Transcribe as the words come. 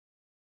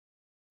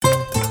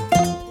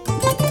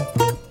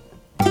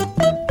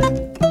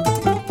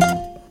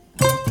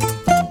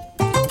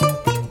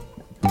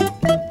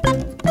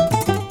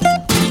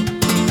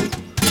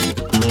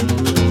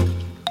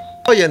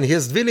Hier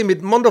ist Willi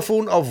mit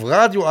MONDOPHON auf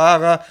Radio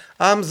Ara.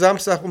 Am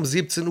Samstag um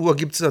 17 Uhr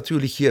gibt es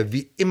natürlich hier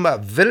wie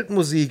immer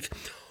Weltmusik.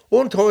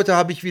 Und heute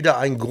habe ich wieder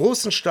einen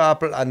großen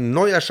Stapel an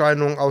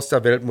Neuerscheinungen aus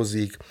der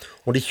Weltmusik.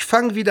 Und ich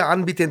fange wieder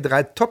an mit den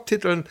 3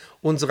 Top-Titeln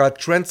unserer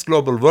Trends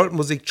Global World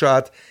Music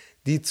Chart,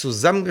 die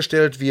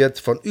zusammengestellt wird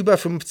von über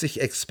 50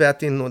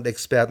 Expertinnen und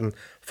Experten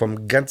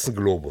vom ganzen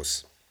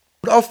Globus.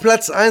 Und auf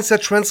Platz 1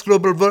 der Trends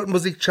Global World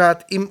Music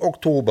Chart im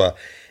Oktober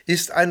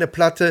ist eine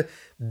Platte,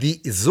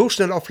 die so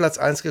schnell auf Platz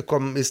 1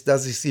 gekommen ist,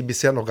 dass ich sie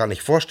bisher noch gar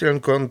nicht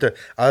vorstellen konnte.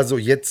 Also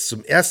jetzt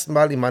zum ersten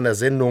Mal in meiner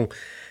Sendung.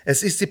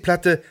 Es ist die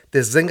Platte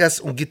des Sängers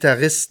und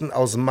Gitarristen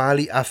aus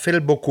Mali,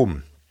 Afel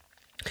Bokoum.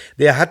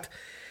 Der hat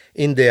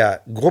in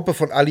der Gruppe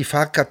von Ali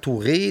Farka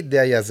Touré,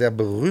 der ja sehr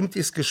berühmt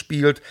ist,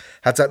 gespielt,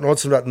 hat seit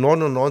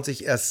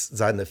 1999 erst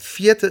seine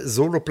 4.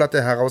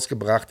 Soloplatte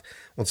herausgebracht,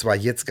 und zwar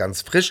jetzt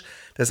ganz frisch.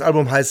 Das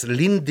Album heißt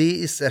Linde,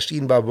 ist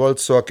erschienen bei World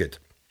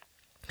Circuit.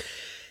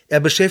 Er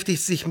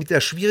beschäftigt sich mit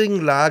der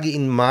schwierigen Lage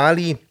in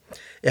Mali.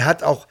 Er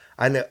hat auch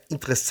eine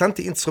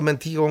interessante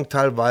Instrumentierung,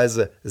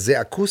 teilweise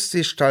sehr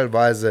akustisch,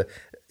 teilweise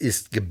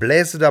ist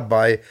Gebläse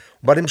dabei.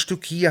 Und bei dem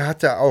Stück hier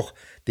hat er auch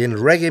den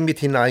Reggae mit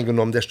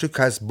hineingenommen. Das Stück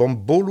heißt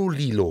Bombolo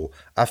Lilo,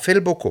 Afel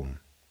Bokoum.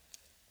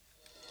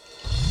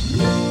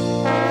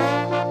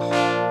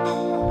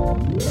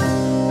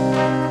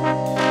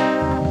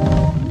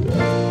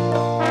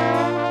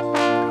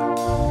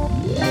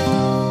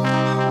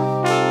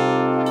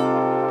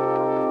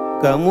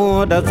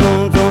 Kamu da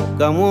sunsun,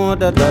 kamu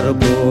da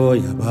tarko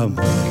ya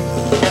bamba.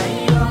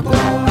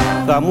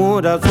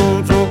 Kamu da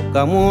sunsun,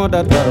 kamu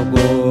da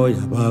tarko ya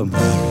bamba.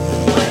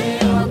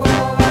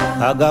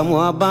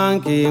 Agamu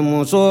abanki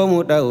muso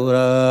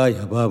mudaura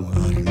ya bamba.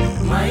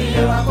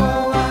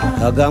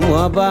 Agamu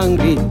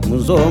abanki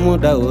muso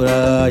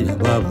mudaura ya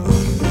bamba.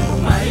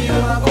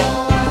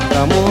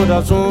 Kamu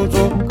da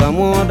sunsun,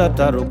 kamu da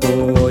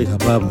tarko ya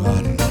bamba.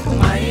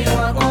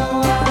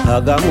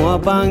 Agamu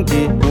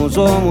abanki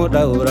musomu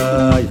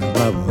daura ya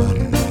baba.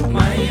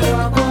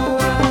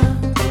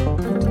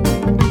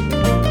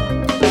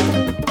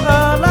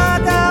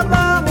 Alaga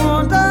ba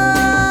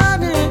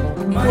mutani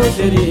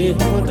mushiri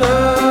muta.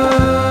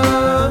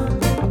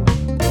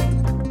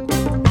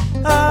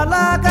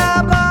 Alaga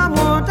ba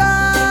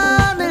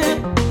mutani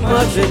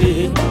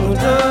mushiri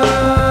muta.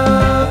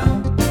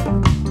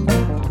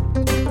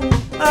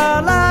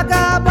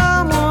 Alaga ba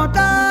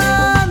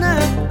mutani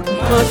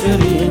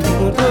mushiri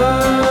muta.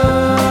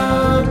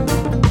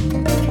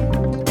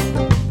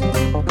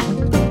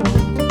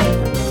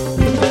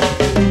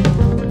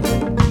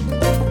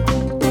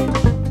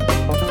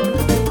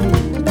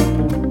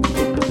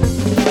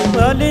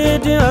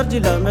 Malidi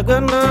arjila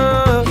megana,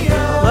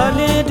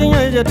 malidi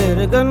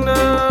yajader gana,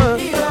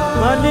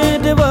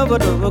 malidi baba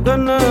do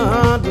gana,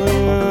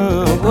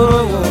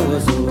 goro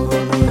wasu.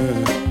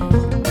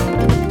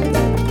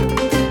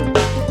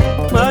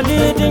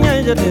 Malidi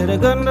yajader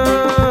gana,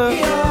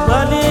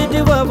 malidi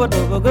baba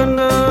do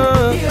gana,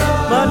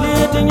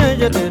 malidi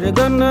yajader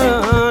gana,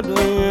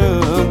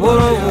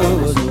 goro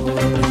wasu.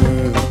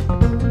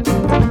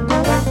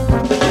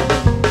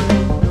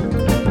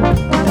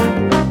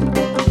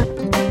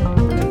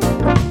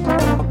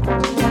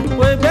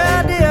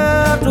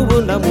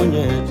 Tubunda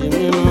munye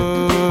jimino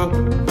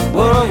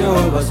boroyo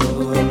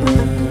basone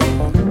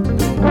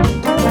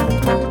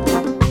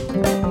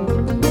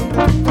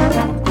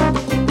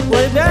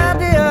we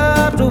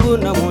dadia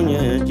tubunda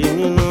munye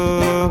jimino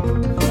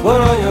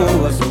boroyo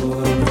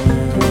basone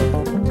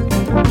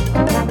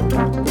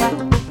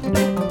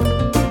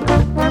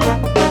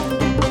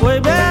we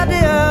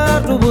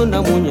dadia tubunda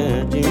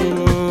munye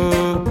jimino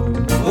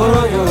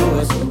boroyo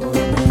basone.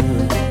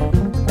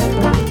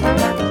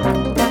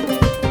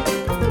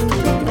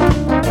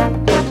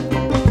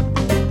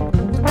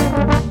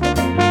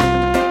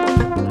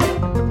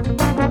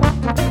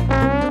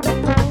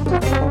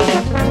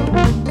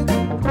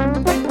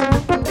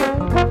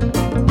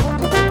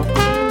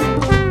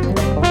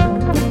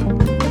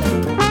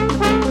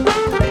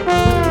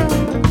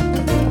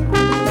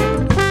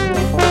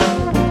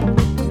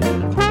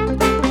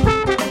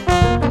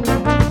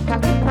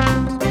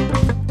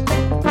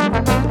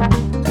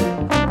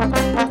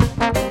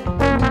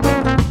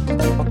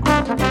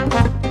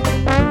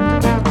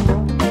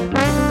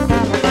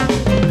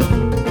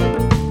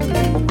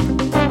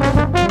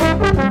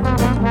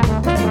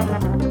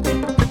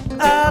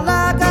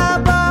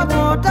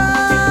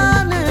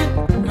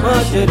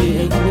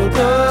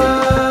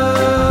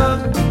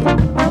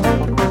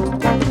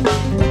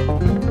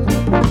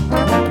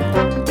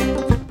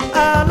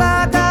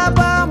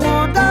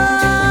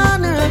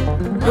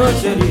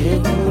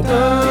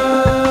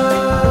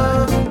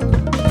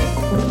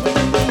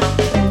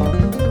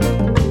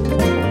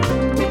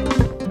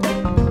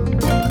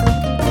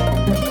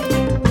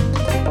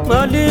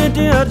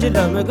 Malidi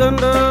arjila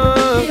megana,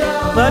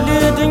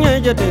 malidi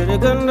yajader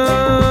gana,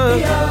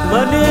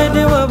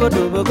 malidi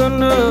wabadu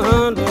gana,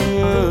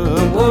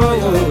 goro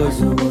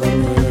wasu.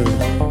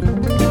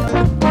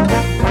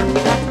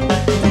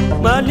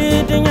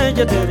 Mali dinya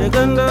jatere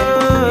ganda,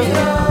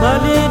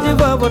 Mali di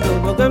baba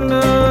to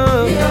ganda,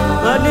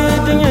 Mali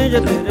dinya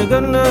jatere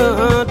ganda,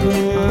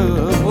 dunya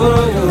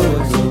boroyo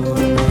so.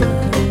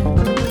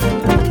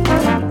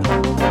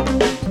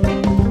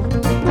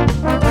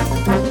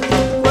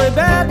 Boy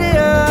badi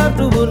ya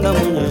tubuna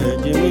munye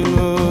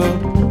jimino,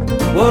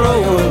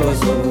 boroyo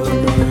so.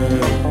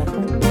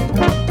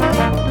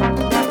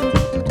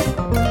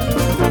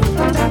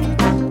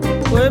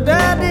 Boy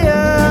badi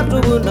ya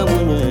tubuna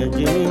munye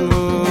jimino.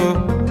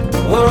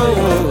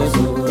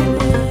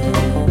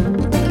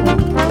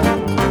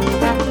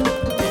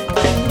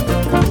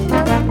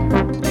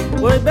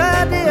 Boy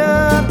badi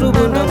ya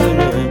tubuna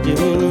munye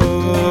jimino,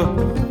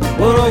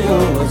 boroyo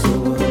waso.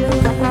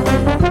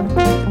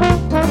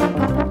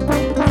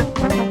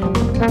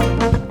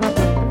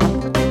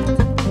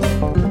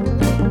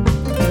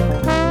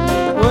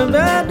 Boy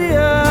badi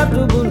ya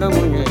tubuna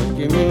munye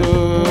jimino,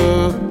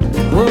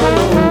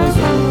 boroyo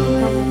waso.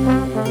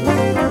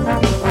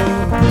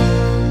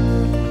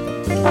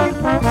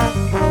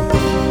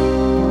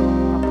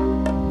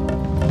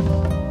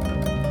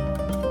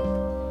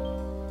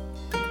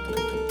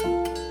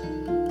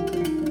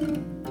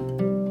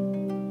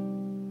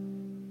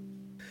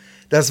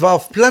 Das war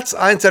auf Platz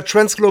 1 der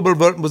Trans Global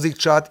World Music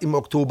Chart im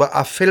Oktober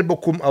Afel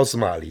Bokum aus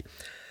Mali.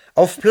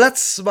 Auf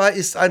Platz 2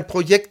 ist ein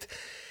Projekt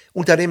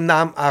unter dem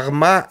Namen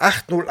Armar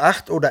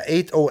 808 oder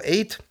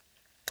 808.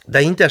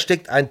 Dahinter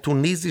steckt ein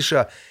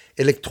tunesischer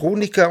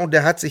Elektroniker und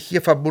der hat sich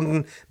hier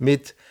verbunden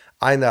mit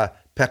einer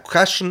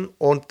Percussion-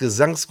 und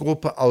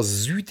Gesangsgruppe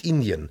aus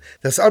Südindien.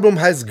 Das Album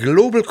heißt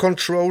Global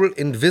Control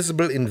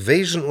Invisible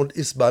Invasion und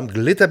ist beim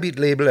Glitterbeat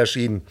Label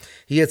erschienen.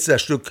 Hier jetzt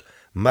das Stück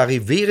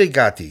Marivere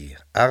Gati,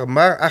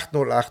 Armar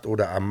 808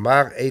 oder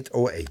Armar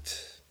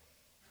 808.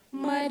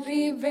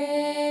 Marivere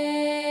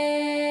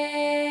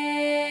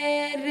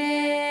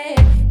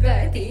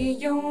Gati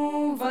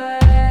yung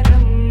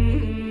varam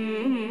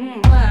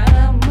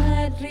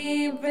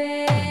Marivere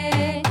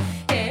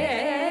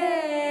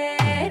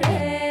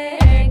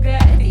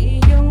Gati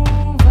yung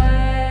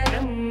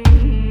varam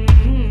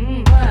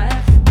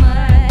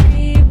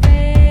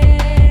Marivere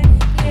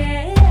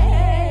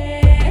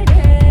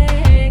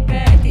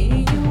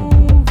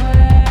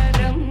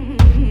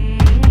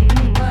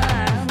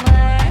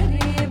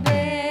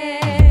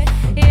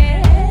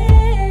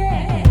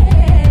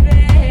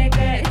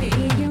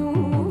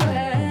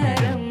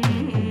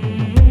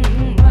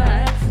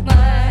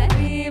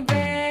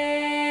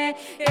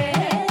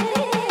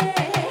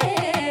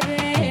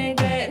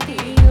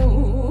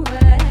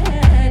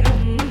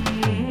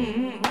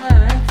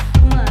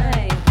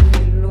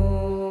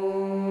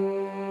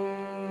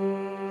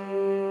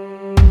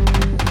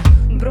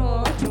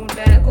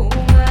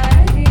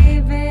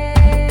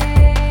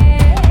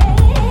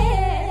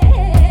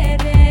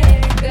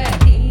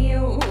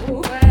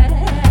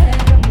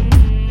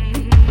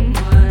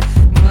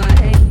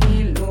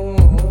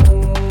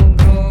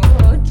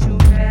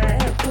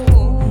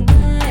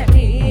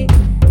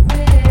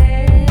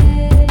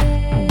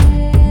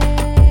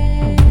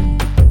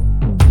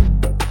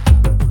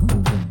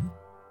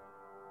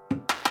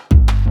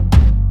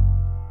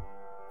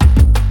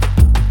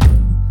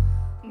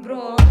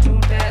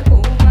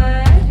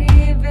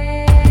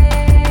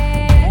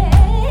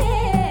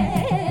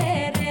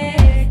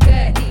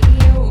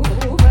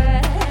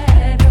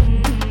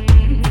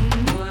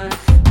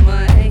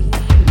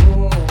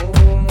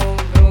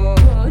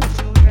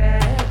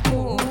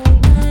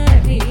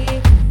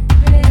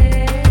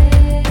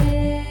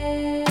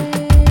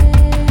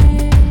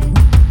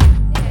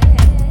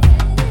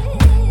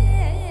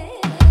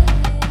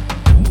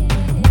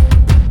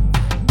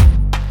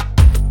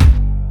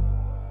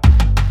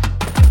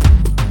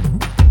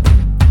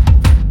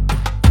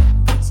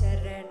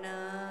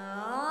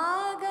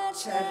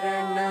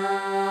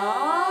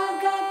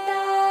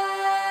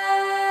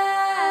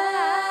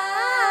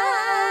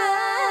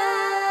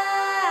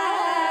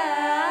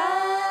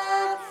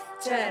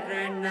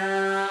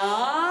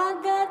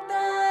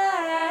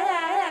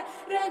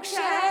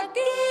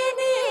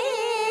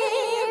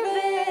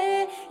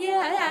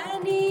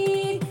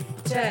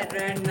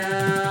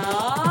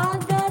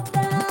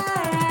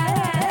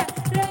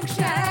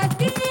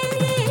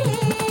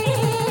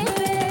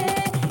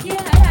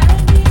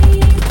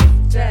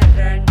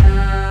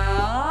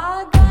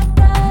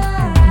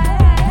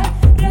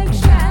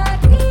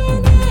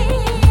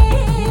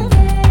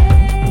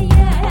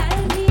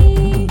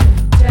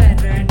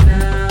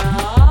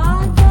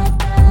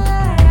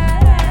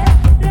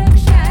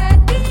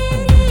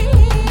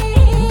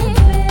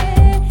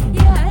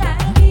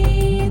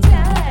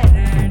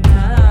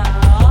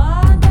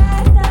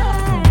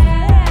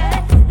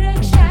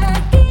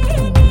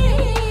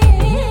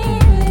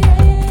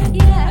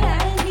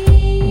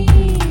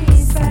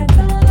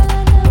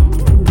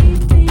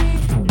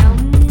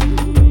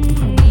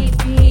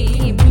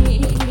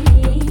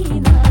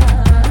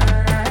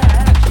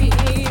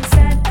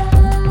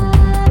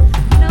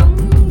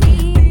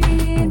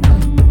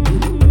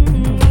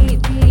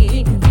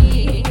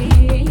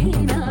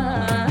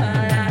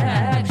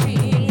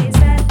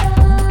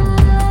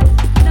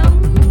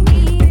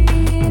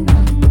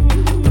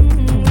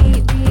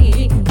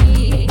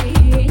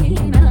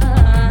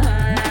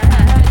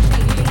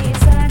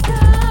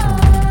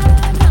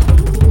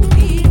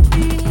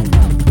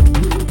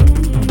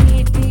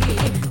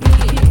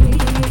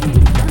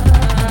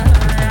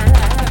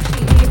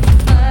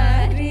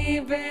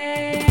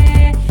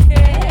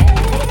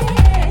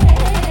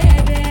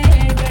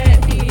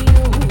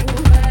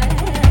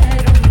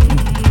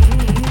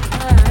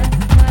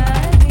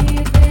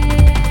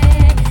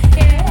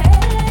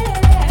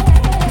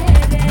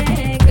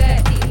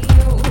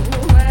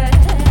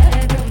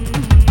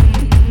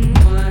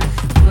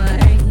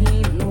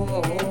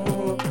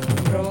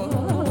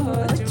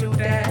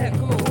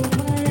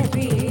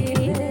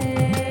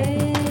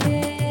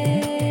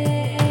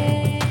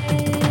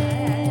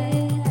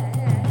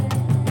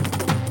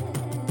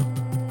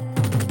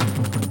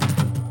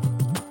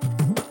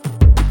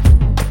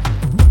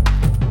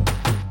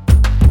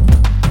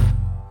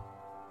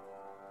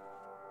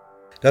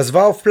Das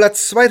war auf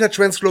Platz 2 der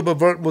Trans Global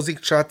World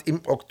Music Chart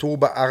im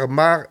Oktober,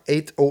 Armar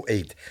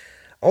 808.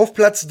 Auf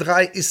Platz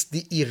 3 ist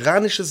die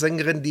iranische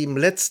Sängerin, die im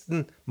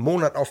letzten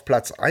Monat auf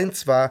Platz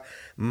 1 war,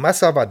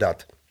 Mahsa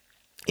Wadat.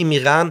 Im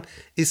Iran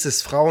ist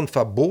es Frauen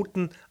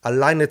verboten,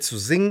 alleine zu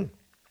singen.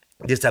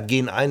 Deshalb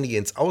gehen einige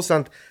ins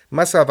Ausland.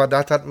 Mahsa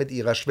Wadat hat mit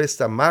ihrer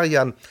Schwester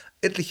Marian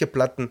etliche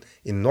Platten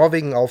in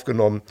Norwegen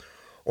aufgenommen.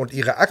 Und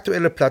die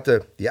aktuelle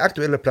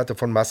Platte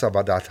von Mahsa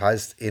Wadat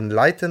heißt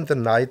Enlighten the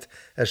Night,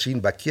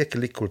 erschien bei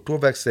Kirkelig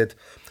Kulturwerkstedt.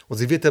 Und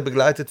sie wird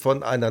begleitet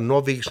von einer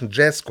norwegischen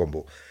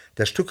Jazz-Kombo.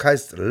 Das Stück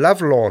heißt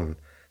Love Lawn,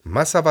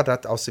 Mahsa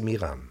Wadat aus dem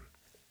Iran.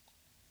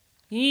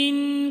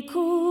 In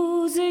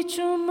kuze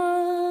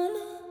chuman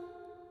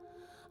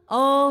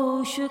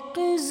aşık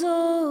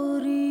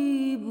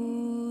zari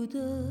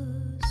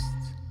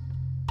budast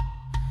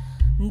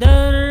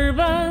dar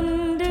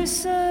band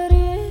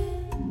sare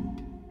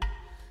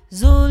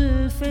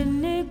zulf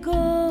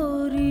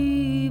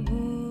negari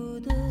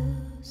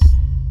budast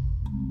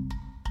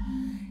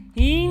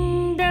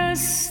in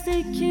dast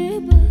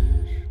ke bar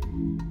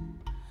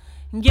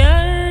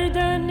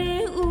گردن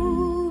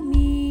او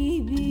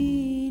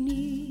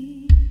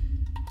میبینی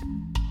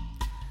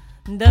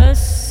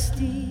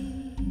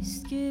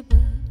دستیست که بر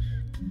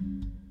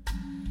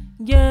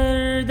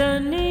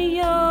گردن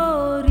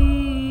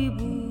یاری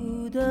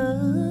بوده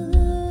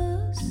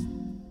است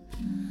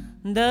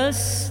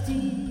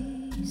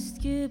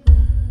دستیست که بر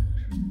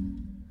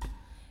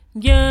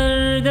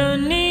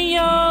گردن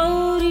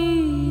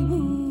یاری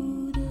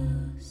بوده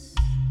است.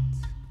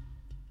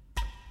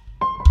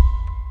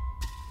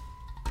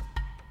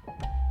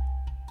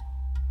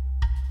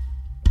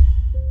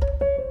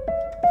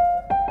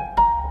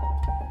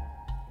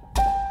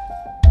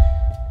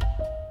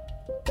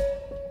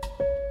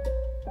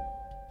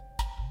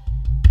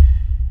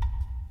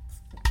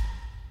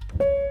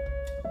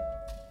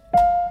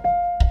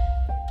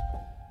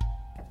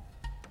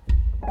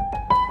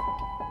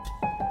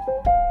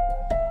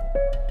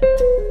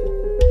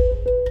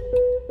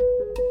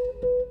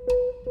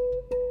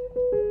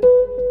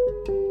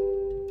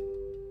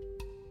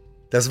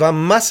 Das war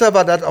Mahsa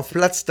Wadat auf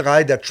Platz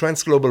 3 der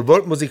Trans Global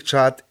World Music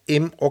Chart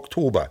im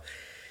Oktober.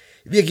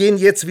 Wir gehen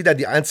jetzt wieder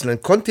die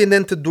einzelnen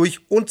Kontinente durch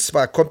und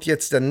zwar kommt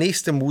jetzt der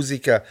nächste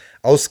Musiker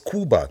aus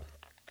Kuba.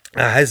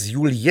 Er heißt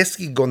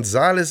Julieski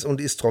González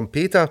und ist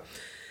Trompeter.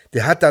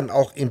 Der hat dann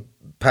auch in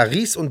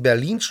Paris und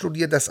Berlin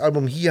studiert. Das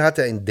Album hier hat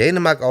er in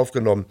Dänemark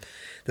aufgenommen.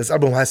 Das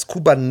Album heißt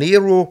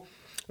Cubanero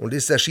und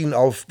ist erschienen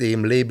auf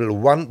dem Label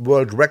One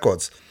World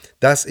Records.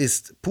 Das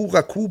ist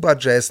purer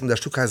Kuba-Jazz und das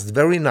Stück heißt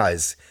Very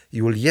Nice,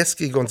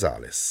 Julieski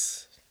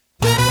González.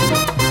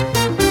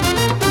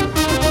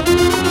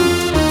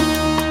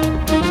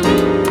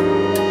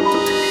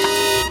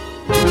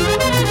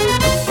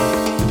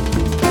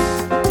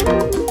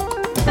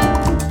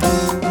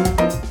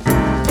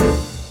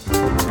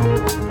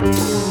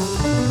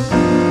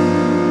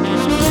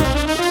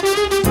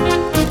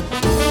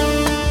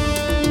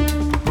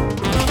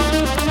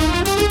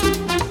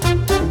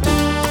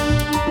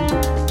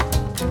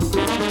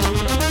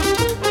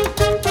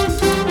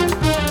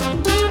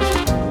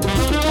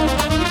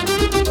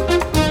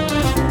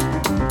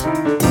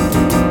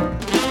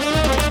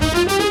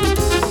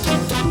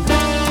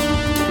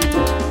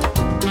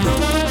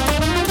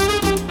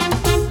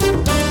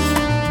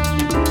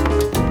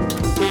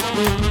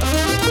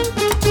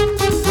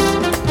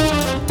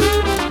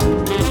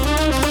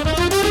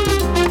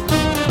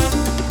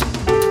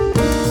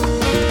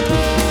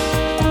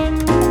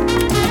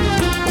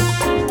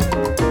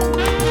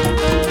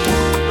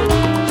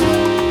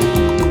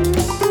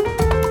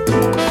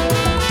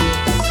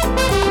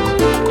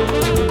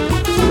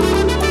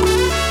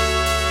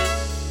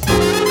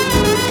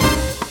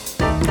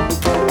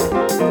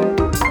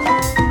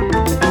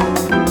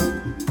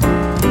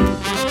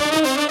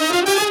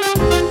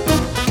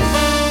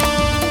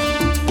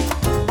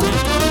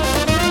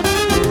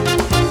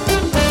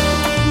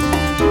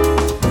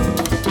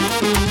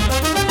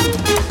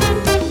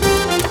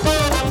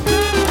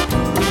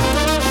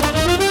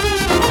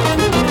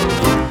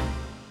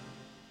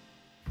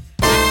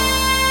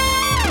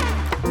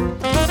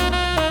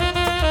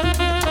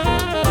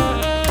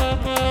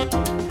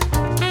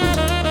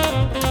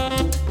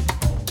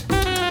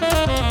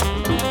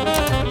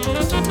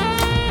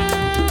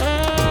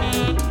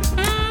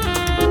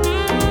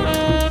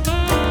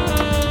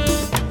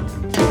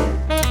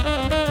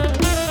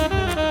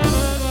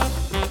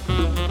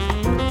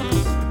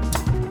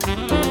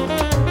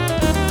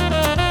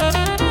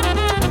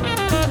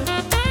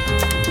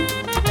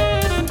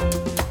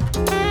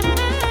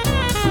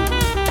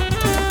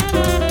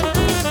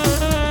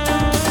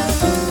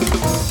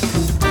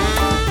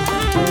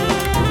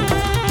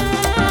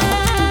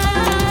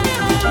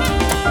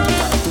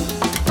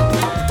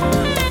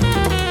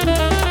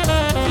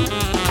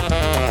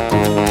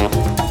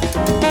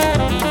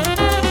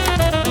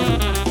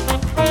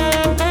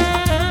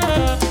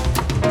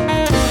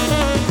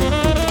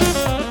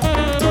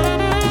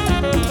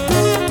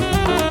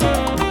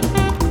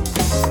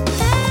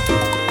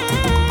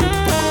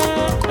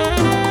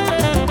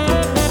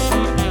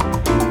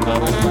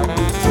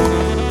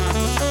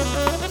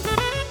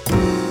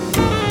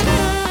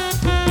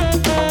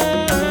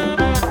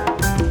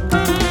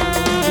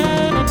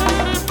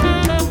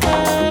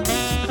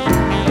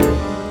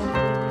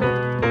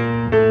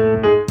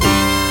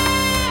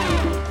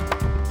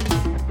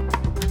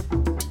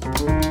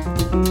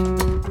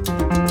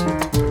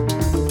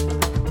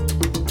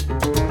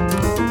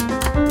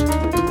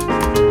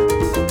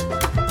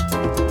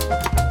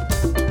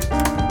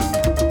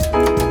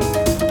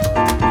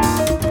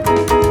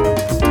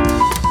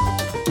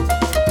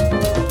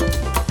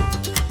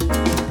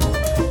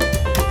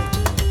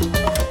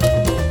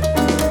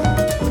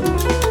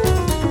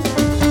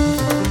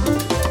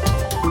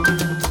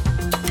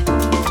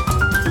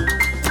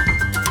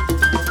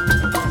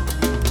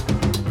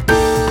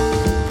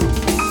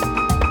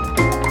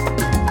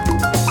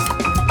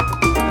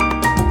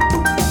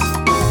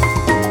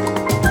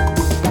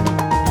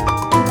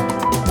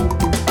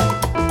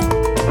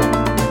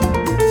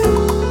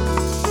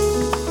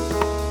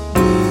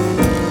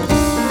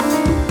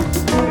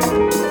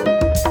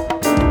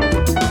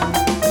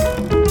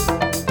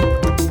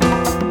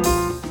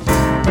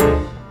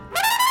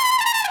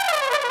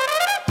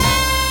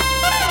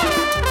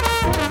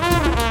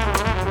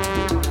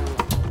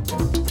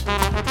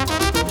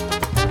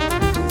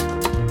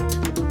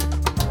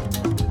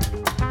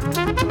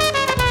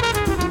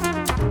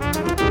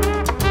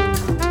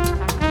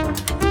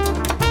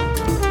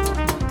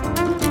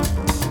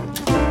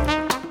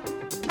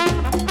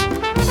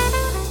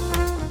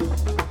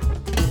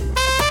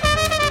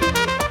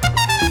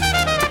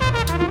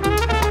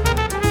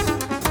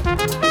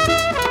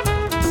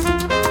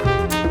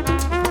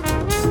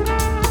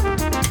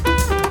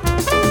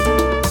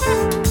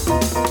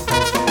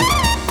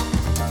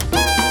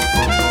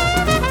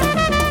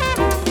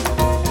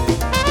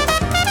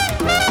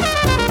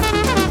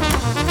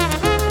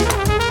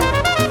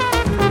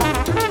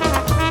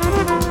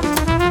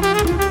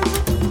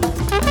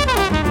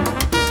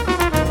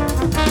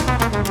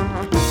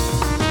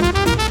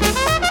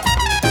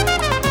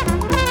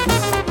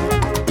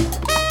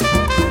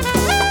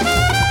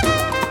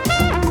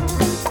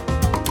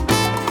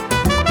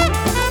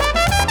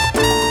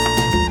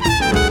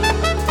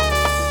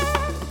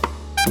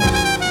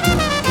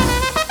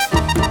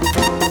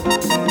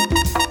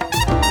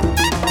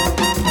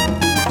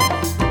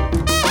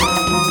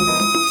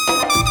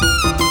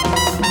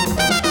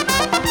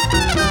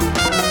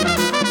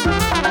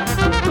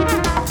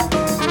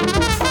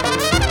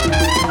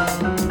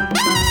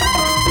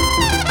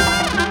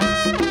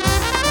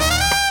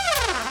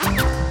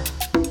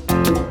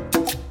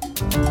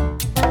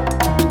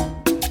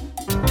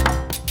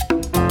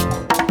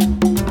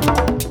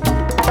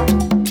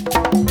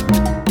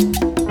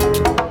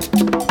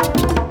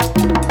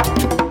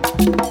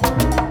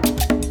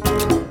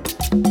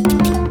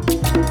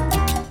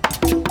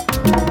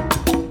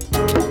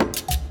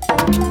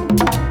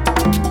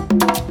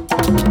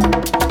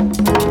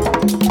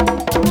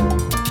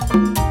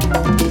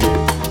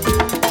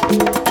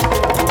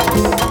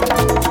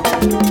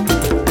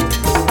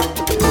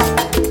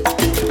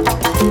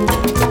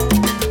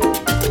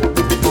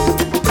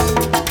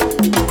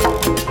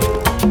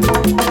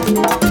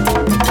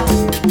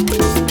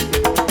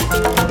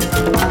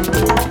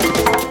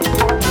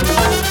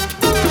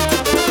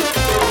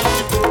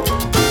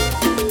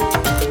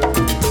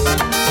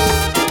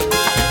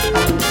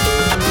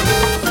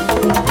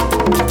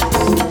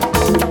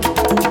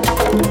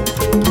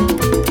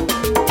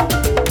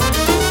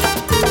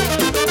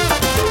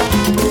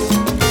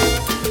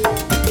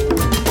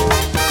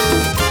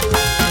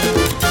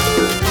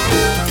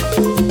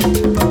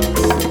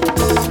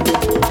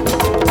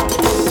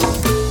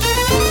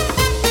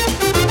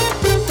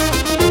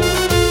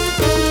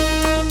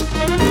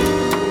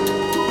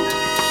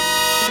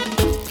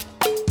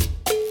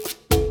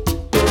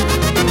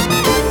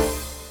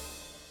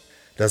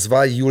 Das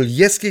war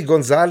Julieski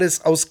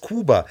González aus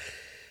Kuba.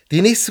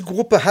 Die nächste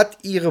Gruppe hat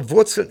ihre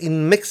Wurzeln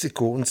in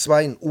Mexiko und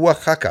zwar in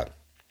Oaxaca.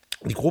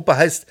 Die Gruppe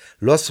heißt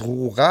Los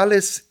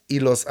Rurales y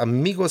los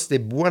Amigos de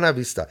Buena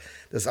Vista.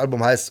 Das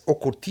Album heißt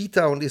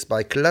Ocotita und ist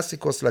bei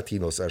Clásicos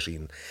Latinos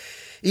erschienen.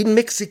 In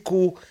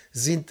Mexiko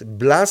sind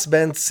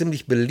Blasbands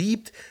ziemlich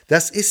beliebt.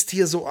 Das ist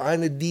hier so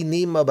eine, die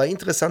nehmen aber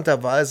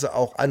interessanterweise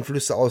auch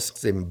Einflüsse aus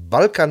dem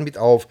Balkan mit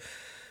auf.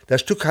 Das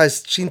Stück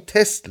heißt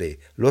Chintestle,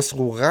 Los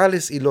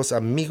Rurales y los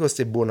Amigos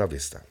de Buena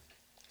Vista.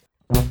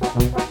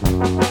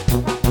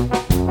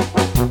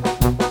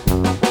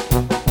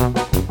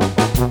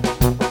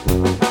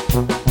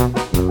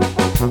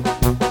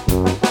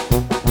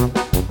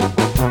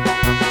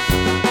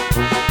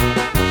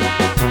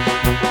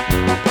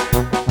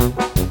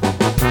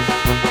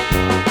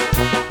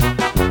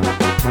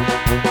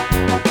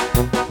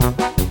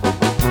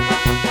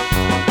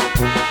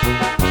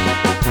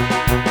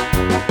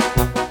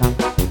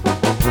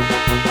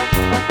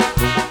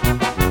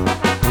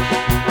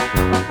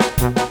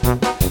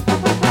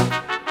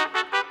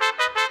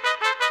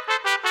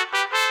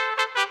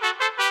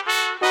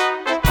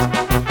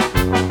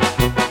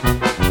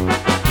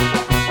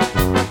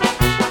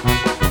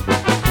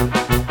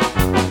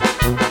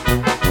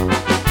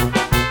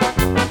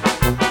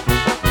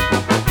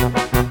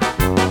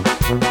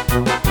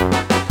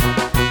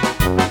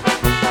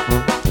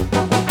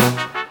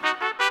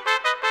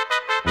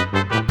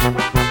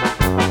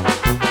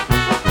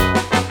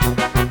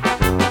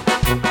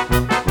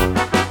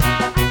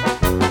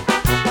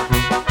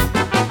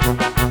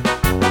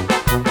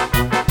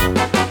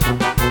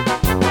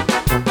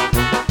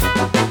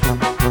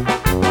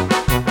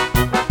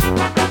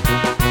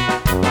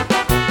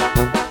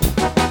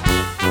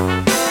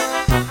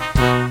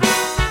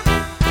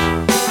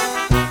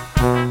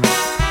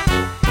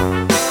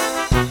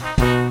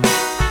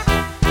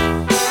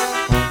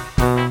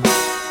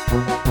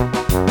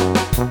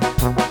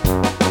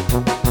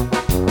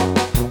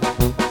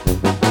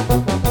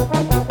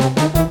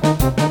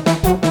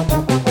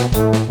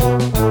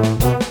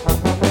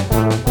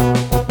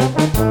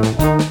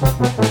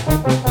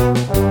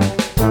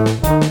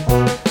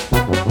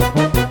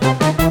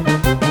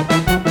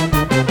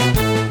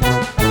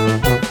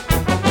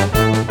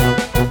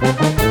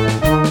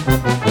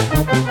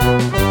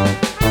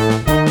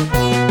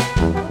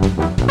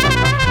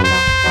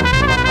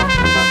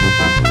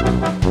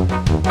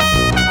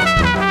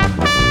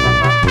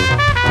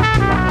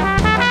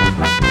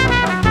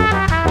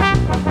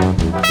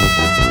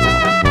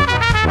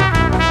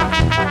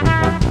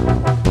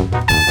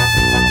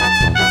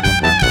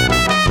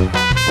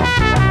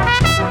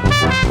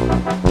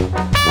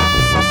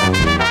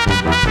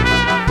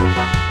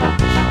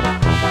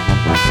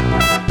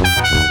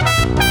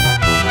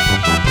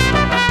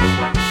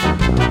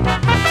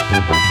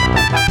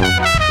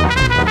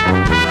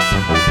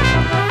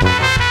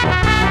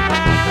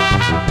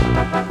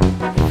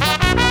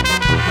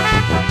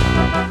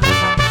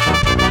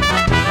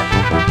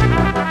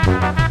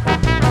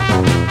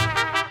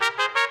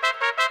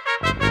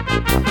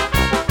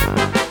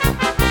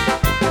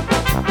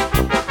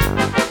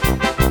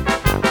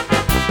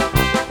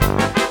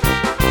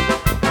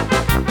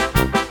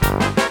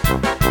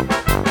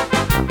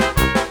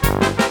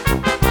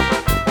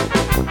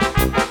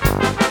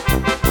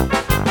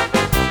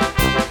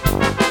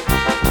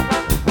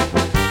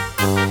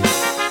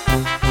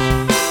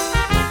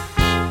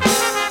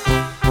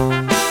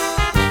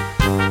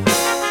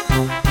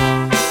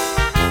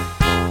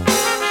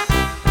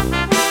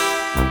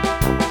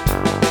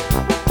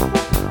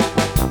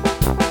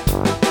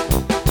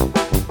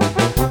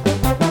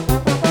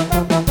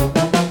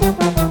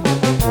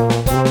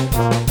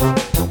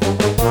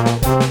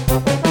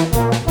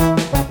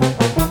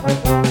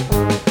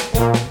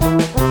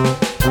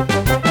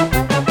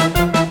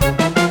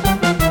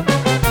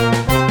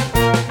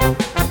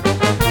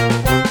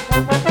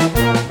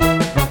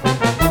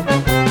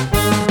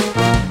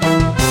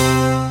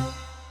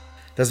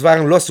 Das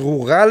waren Los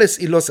Rurales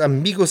y los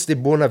Amigos de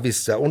Buena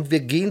Vista. Und wir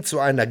gehen zu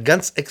einer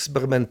ganz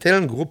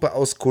experimentellen Gruppe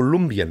aus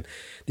Kolumbien.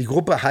 Die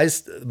Gruppe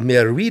heißt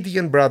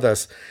Meridian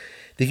Brothers.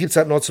 Die gibt es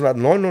seit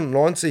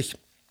 1999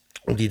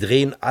 und die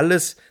drehen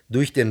alles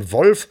durch den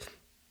Wolf.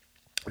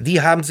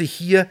 Die haben sich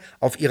hier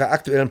auf ihrer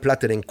aktuellen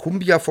Platte den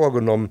Cumbia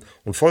vorgenommen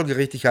und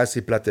folgerichtig heißt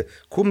die Platte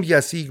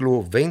Cumbia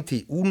Siglo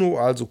XXI,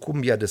 also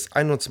Cumbia des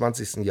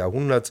 21.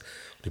 Jahrhunderts.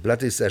 Die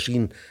Platte ist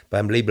erschienen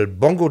beim Label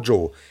Bongo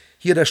Joe.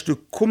 Hier das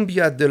Stück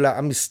Cumbia de la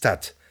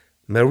Amistad,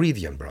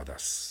 Meridian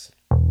Brothers.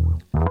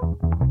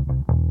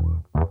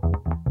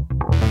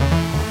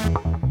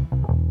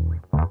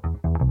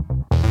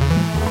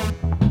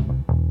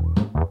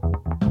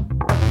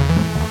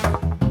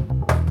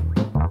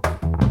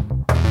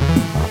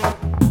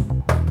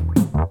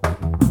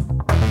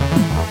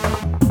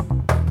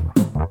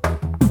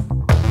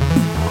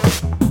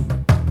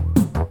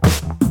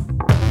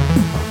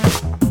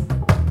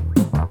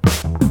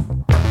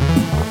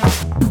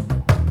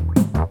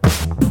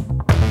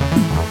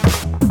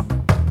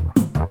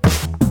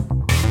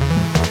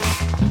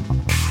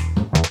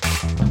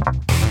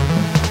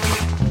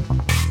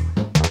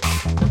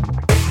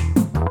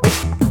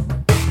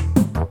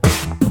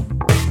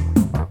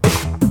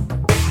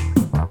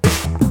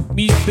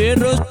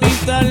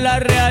 pintan la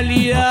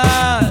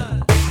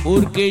realidad,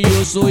 porque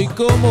yo soy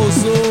como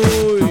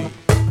soy.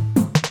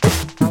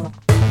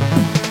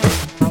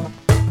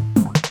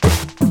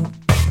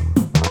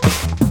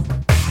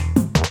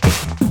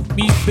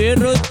 Mis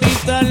perros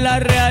pintan la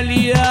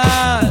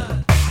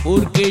realidad,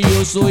 porque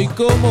yo soy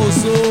como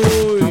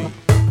soy.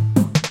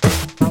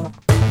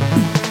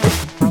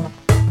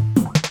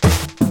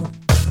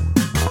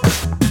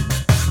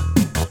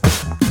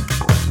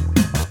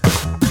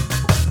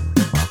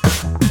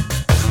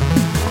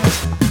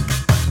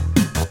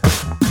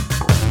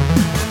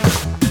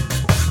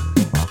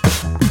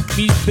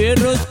 Mis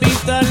perros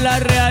pintan la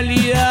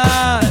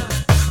realidad,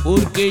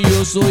 porque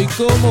yo soy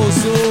como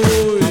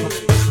soy.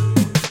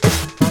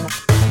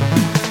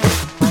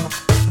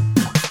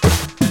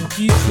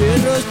 Mis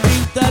perros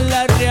pintan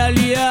la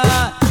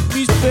realidad,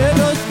 mis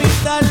perros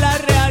pintan la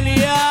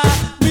realidad,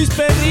 mis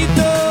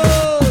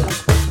perritos,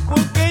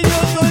 porque yo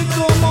soy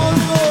como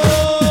soy.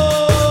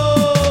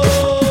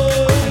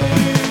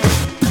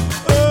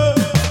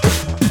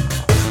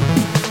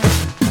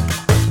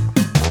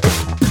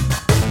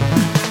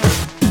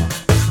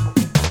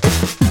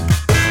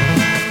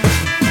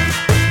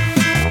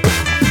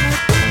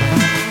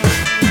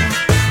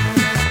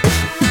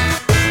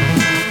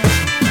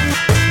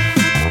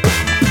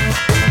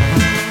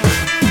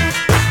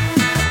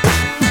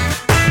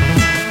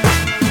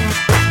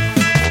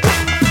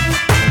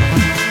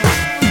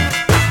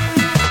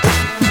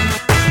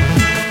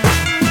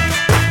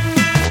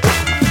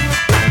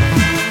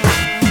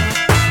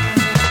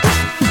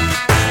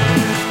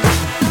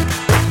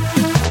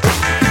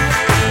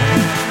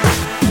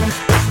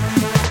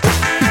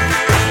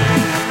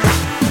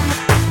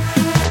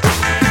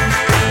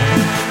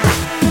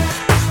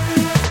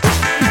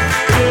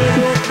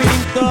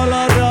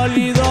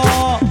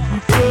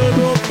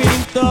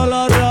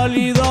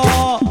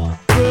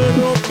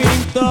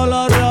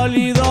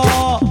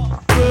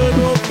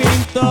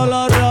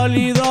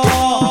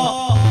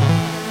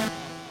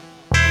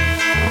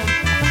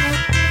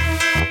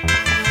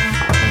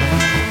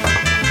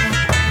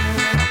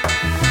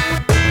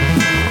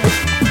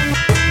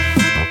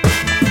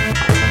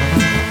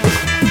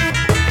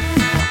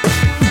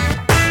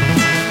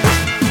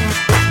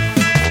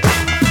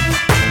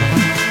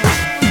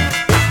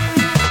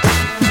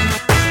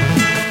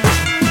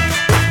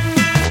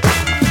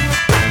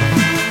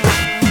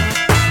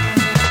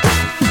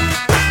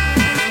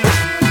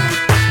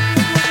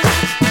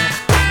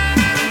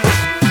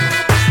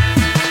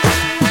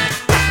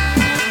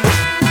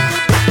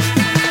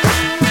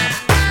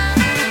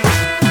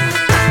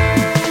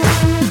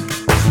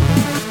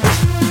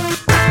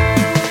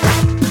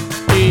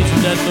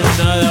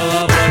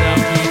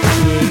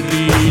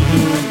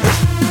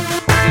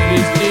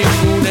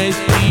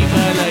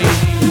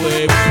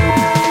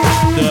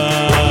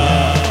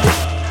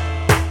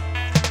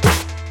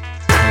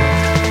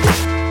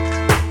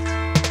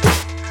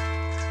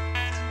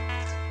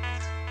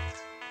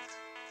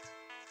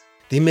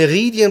 Die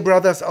Meridian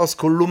Brothers aus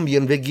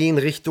Kolumbien, wir gehen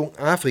Richtung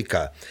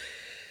Afrika.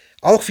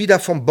 Auch wieder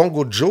vom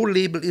Bongo Joe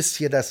Label ist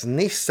hier das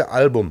nächste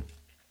Album.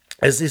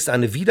 Es ist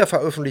eine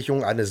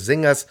Wiederveröffentlichung eines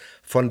Sängers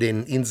von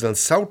den Inseln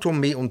São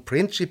Tomé und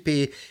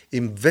Príncipe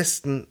im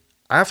Westen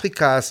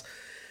Afrikas.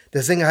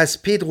 Der Sänger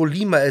heißt Pedro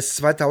Lima, er ist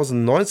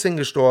 2019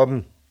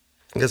 gestorben.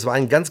 Das war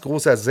ein ganz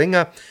großer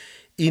Sänger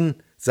in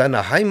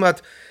seiner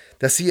Heimat.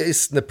 Das hier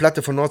ist eine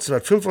Platte von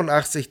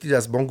 1985, die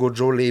das Bongo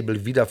Joe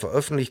Label wieder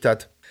veröffentlicht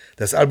hat.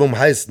 Das Album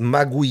heißt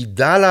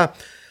Maguidala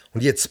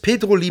und jetzt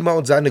Pedro Lima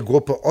und seine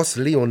Gruppe Os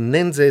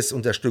Leonenses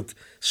und das Stück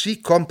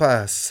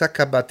Chicompa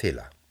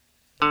Sacabatela.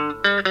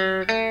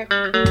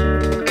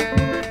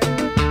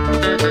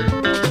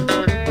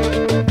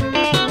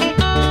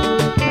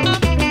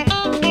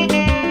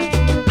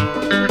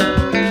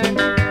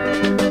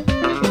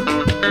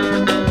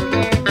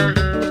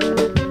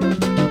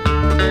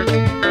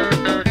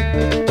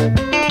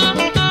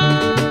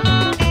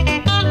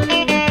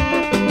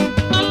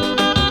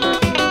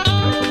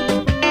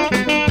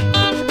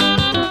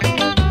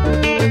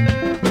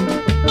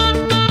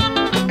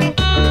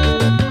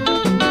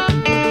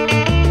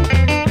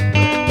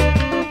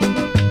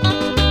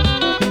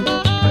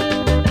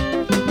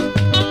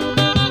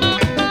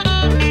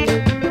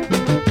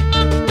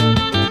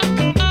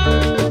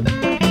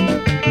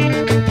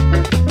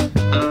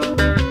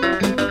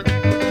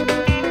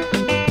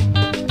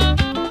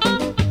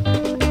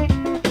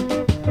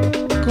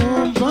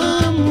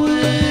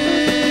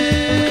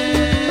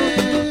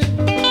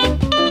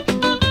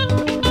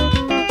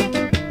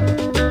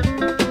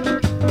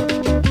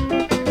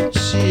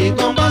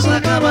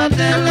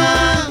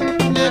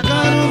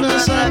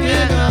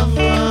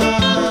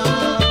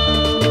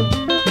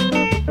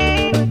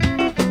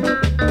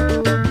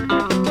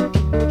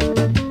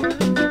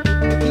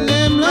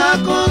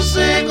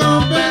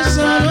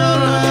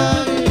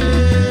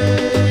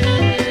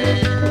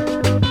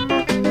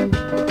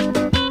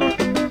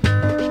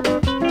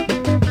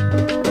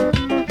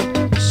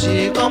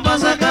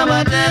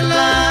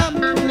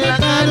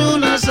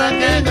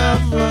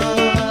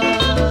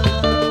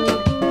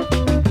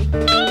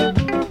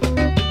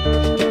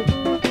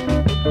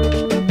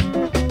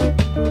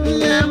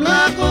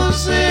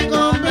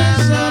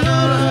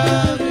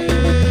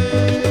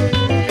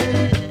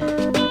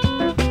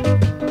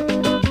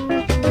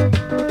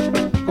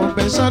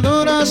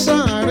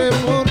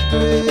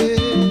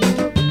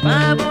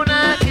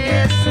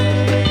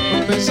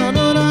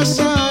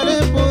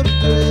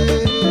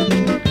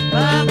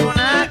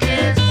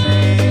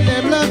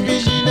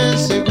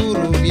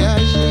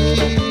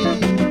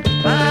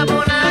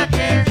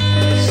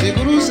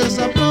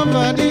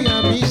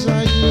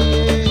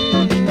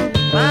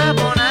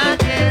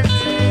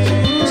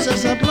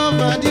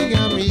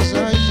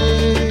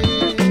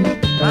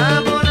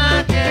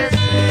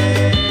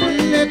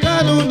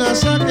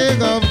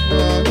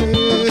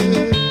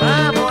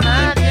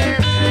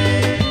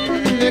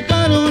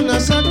 lekaruna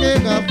sake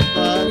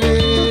gafale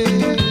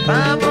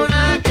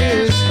babona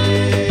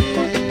kese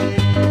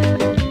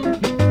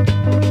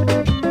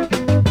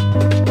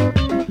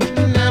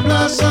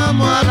lembla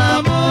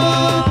samwalamo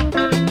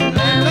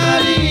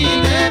lembali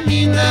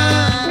nemina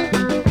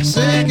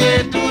seke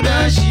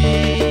tudashi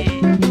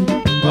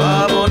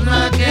babona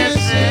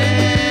kese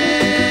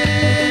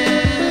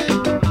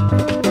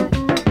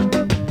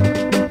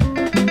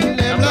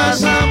lembla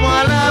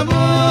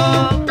samwalamo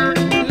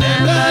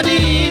lembali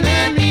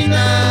nemina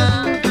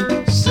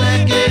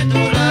seke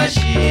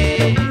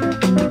tudashi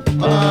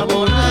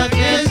babona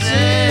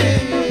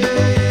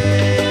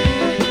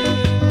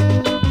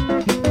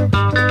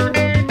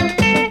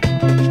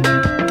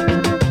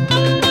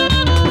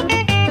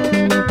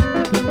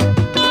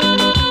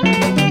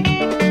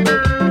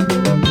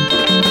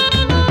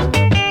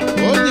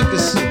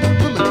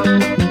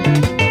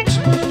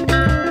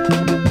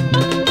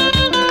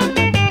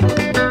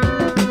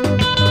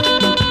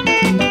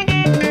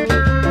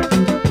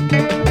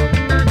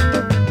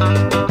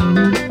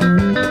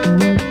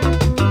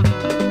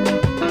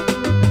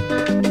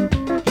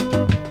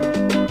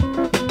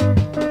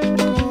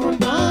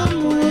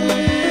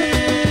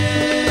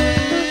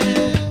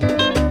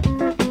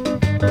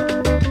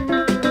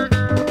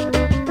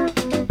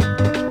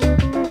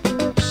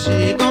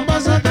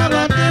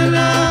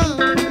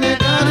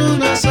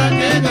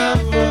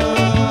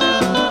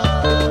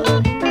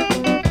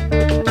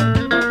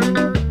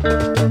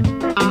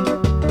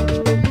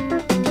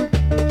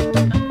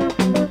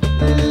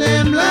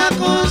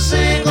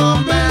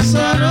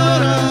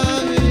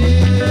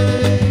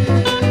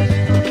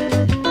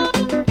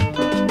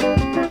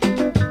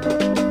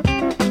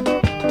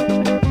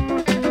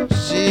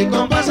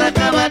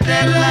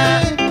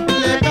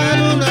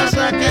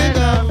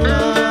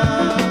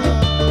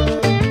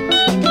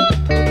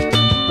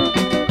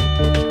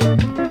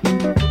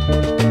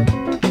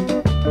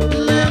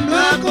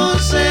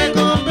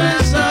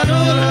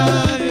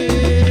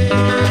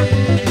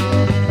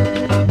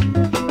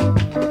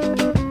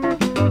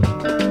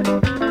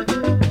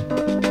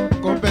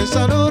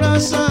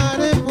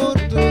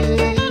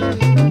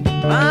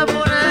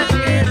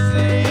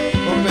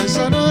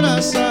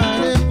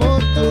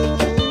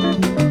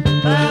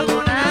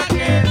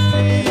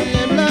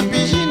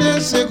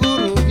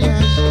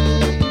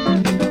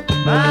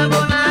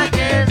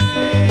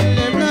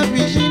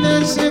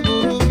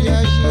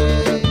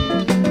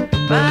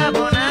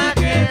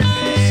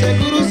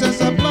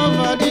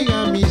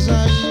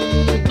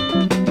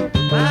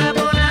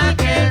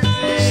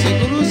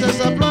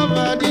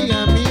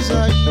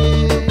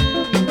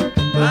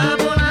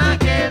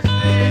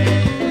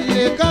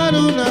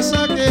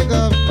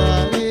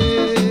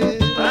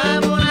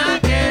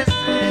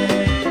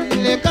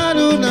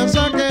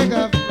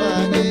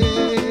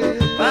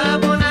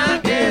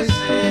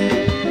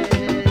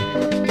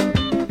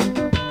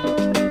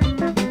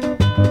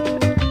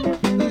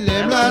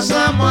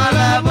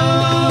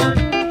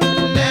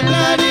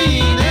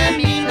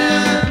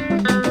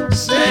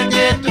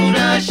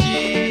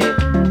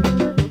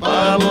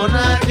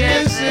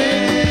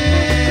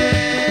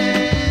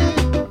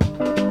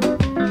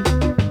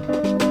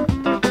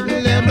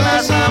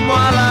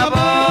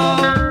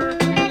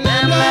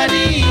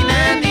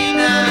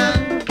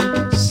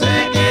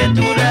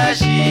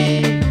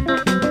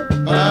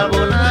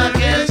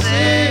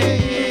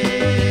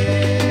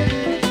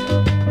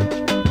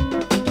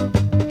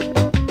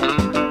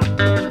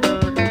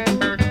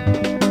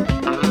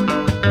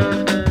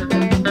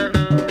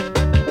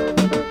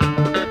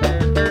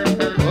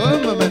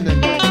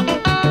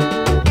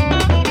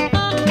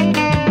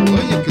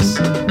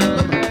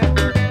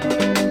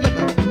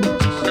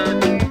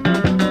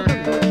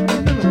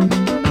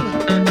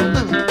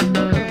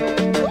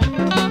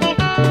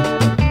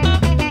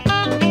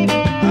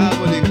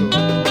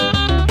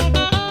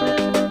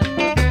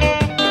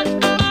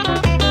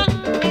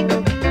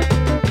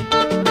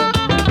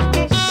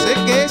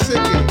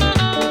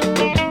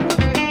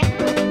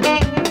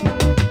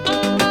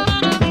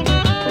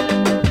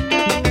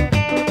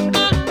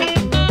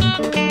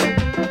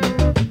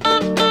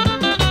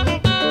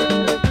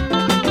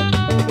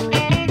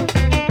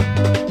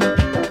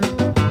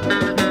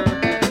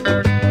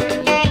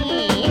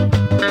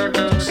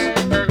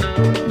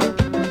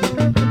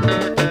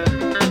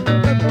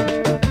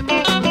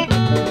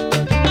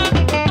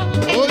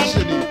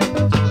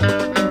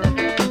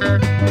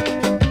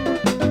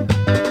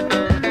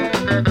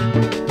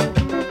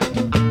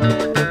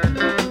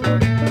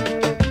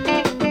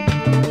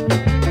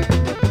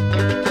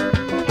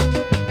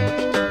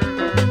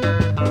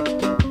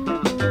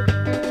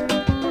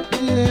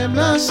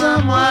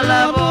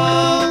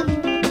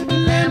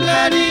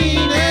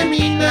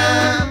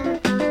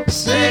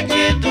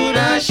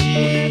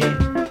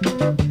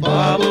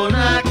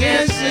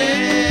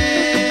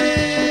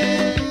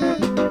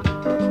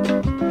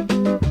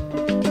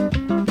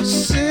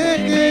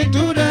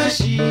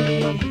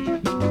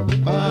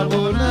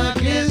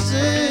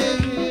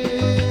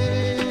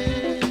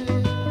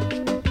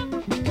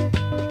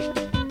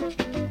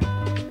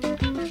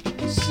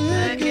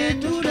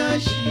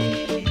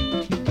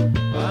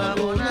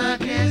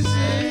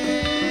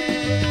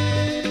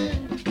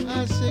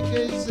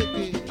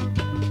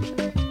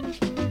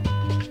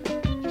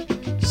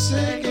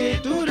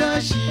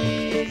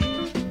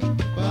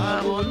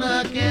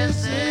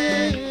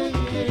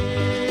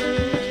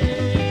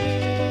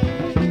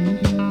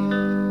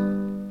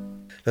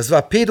Das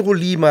war Pedro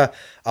Lima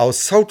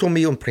aus Sao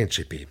Tomé und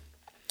Príncipe.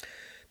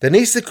 Der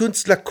nächste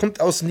Künstler kommt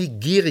aus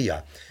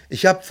Nigeria.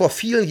 Ich habe vor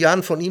vielen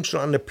Jahren von ihm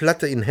schon eine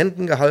Platte in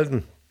Händen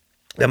gehalten.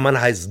 Der Mann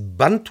heißt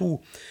Bantu.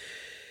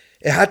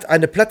 Er hat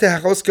eine Platte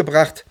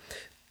herausgebracht,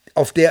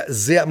 auf der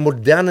sehr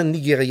moderne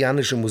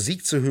nigerianische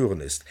Musik zu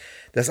hören ist.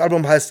 Das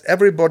Album heißt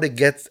Everybody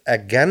Gets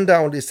Agenda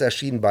und ist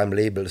erschienen beim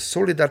Label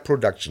Soledad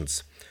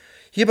Productions.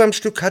 Hier beim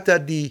Stück hat er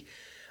die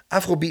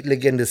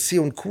Afrobeat-Legende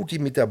Seun Kuti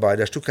mit dabei.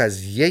 Das Stück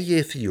heißt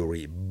Yeye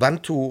Theory,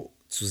 Bantu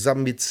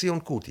zusammen mit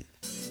Seun Kuti.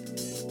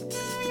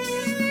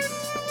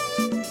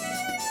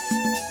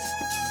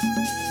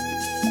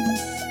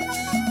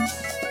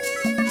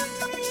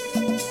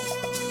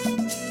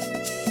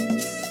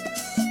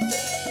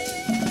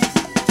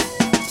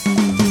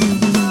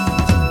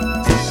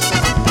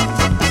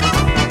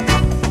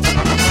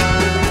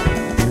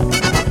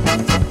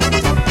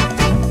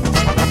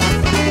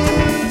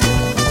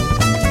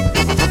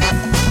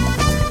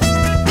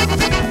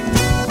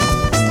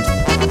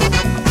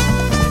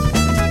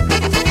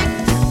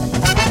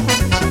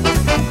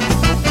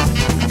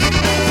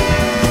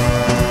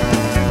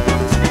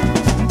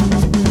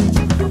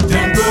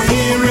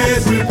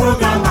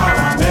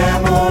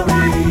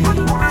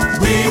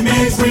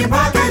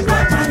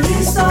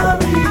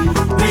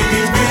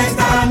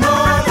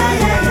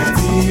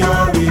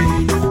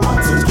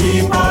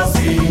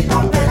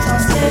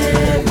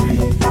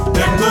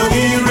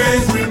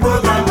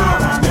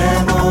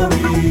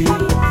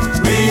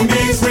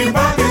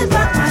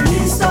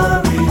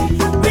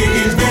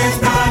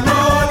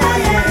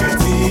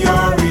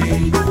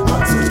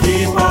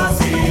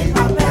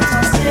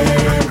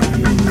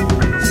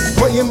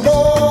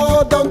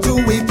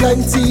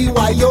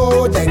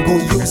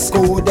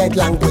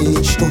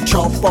 Language to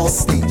chop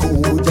us the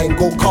code and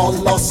go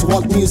call us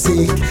world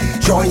music.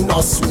 Join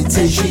us with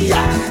Asia,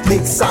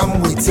 mix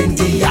them with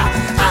India,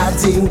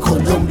 add in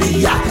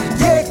Colombia.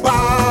 Yeah,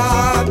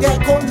 the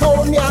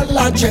colonial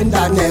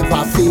agenda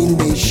never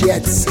finish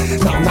yet.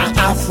 Now na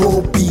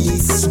Afro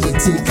beats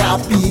with the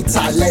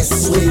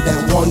capitalist way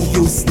they want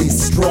use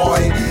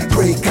destroy,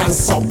 break and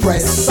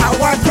suppress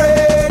our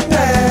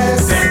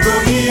greatness. Then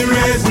go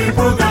erase,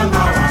 reprogram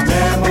our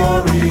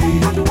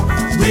memory.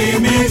 We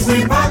mix,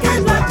 we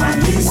package back my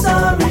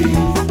history.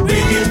 We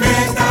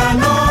invent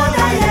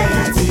another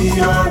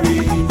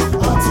theory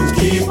to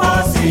keep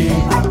us in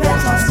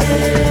perpetual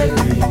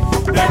slavery.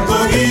 Then go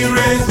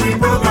erase,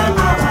 reprogram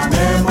our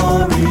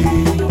memory.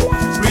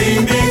 We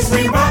mix,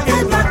 we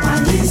package back my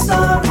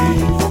history.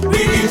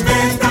 We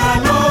invent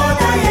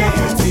another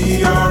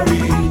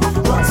theory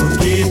to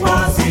keep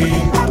us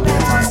in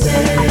perpetual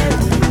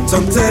slavery. It's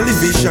on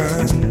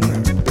television,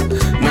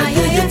 now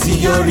your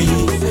theory.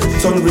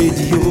 It's on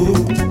radio,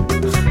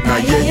 now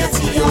your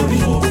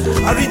theory.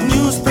 I read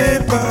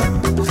newspaper,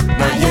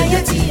 now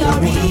your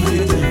theory.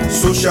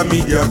 Social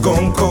media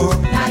concord,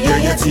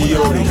 your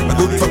theory. I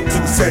go talk to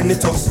the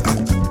senators,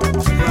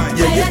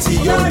 your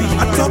theory.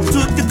 I talk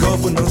to the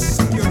governors,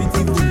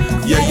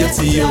 your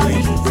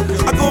theory.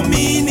 I go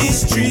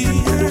ministry,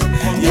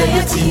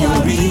 your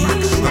theory.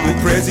 I go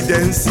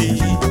presidency,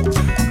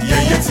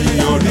 your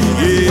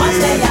theory.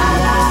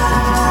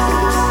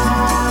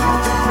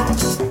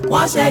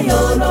 Wọ́n ṣe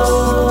yòlò,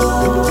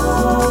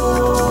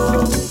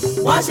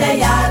 wọ́n ṣe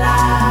yàrá,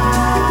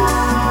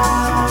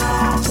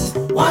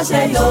 wọ́n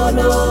ṣe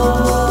yòlò,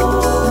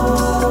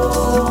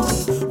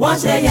 wọ́n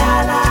ṣe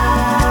yàrá,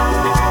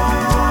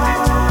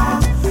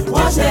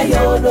 wọ́n ṣe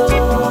yòlò,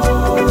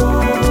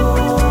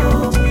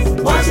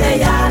 wọ́n ṣe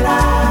yàrá,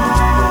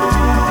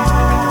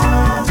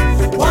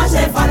 wọ́n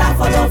ṣe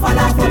falafolo,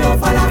 falafolo,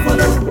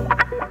 falafolo.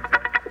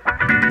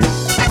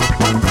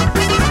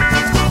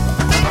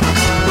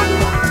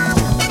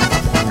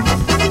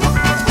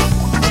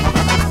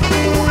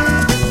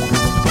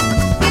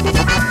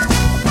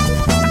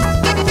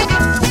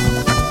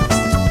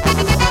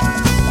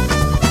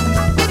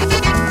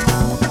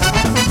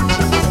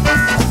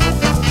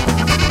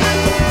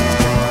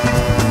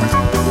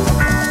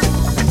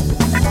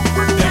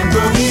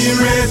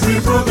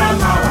 Reprogram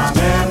our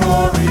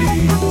memory.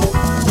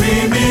 We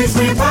mix,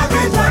 we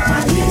package back my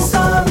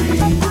history.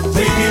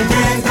 We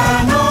invent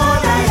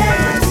another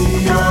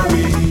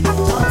theory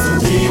to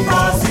keep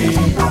us in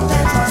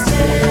perpetual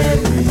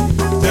slavery.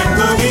 Then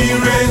go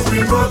erase,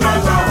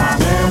 reprogram our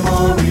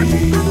memory.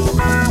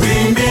 We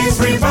mix,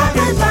 we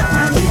package back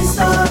my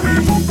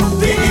history.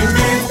 We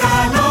invent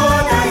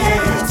another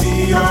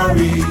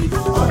theory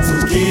to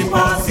keep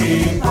us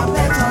in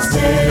perpetual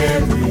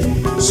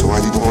slavery. So I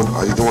didn't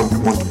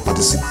want to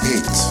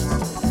participate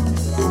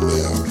in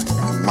the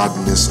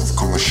madness of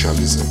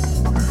commercialism.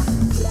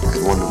 I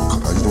didn't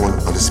want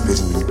to participate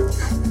in the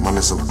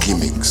madness of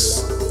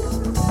gimmicks.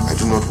 I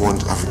do not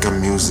want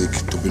African music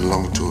to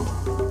belong to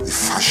the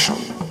fashion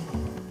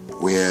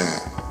where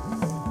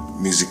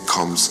music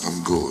comes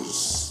and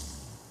goes.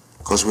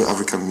 Because where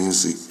African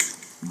music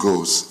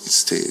goes, it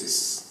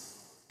stays.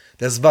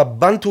 Das war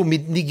Bantu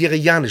mit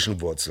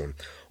nigerianischen Wurzeln.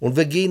 Und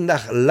wir gehen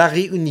nach La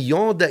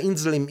Réunion, der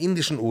Insel im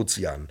Indischen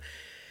Ozean.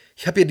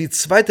 Ich habe hier die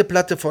zweite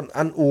Platte von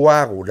Anne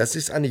Oaro. Das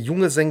ist eine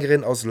junge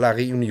Sängerin aus La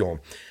Réunion.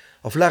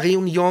 Auf La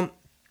Réunion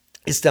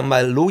ist der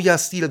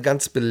Maloya-Stil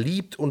ganz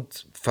beliebt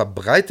und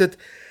verbreitet.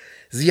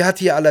 Sie hat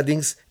hier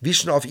allerdings, wie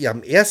schon auf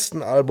ihrem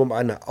ersten Album,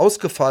 eine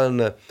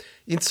ausgefallene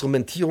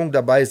Instrumentierung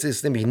dabei. Es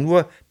ist nämlich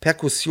nur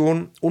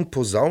Perkussion und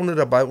Posaune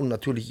dabei und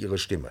natürlich ihre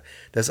Stimme.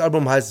 Das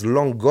Album heißt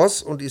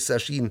Longos und ist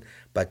erschienen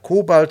bei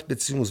Kobalt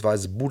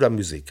bzw. Buddha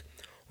Musik.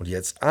 Und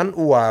jetzt Anne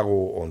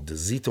Oaro und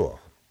Sitor.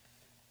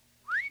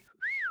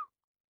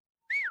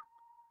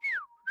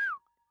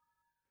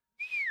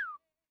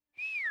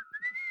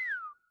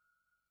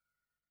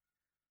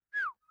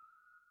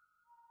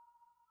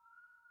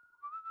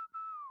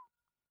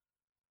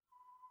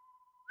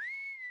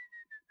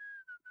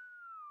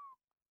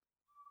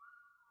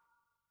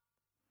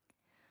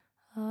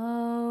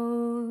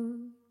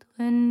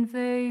 Drin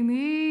vei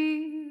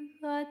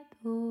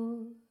mirato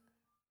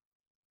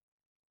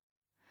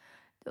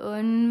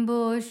d'un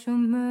beau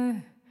chemin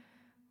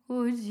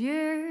aux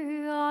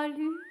yeux à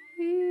lui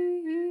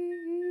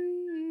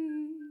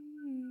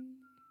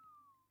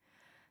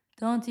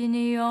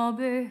Tantini en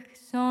bec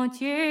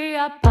sentier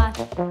à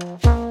pattes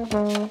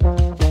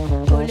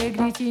pour les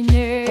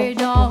glitiner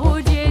dans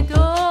Roudier d'eau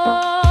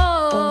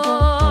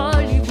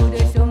les bouts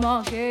de se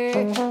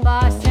manquer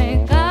pas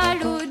 5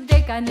 caloutes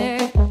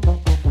décanés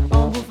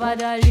en bouffa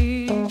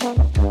d'ali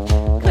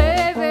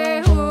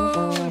crève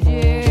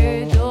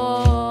Roudier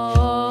d'eau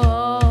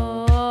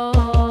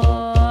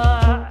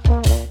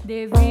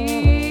des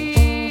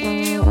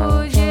vies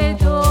Roudier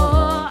d'eau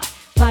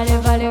vale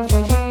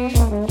feliz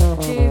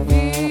des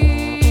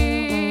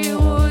vies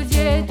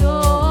Roudier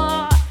d'eau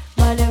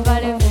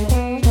vale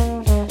feliz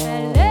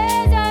elle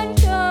est un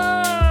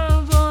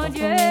bon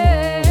Dieu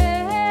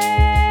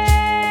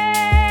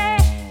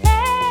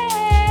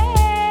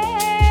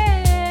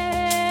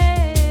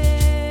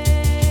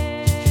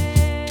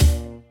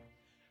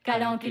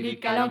Kalankili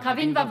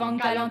kalankravin vavang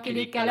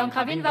kalankili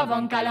kalankravin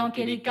vavang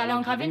kalankili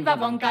kalankravin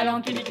vavang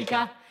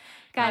kalankilika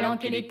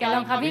kalankili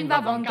kalankravin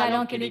vavang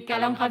kalankili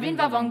kalankravin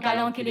vavang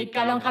kalankili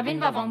kalankravin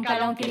vavang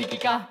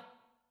kalankilika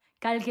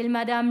Calcule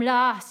madame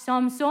là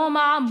somme son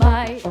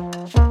marmaille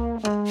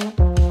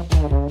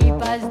il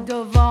passe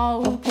devant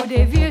ou pour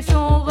des vieux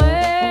son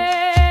ré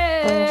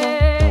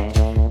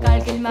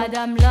Calcule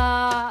madame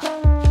là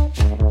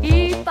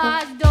il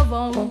passe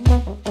devant ou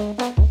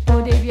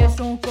pour des vieux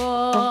son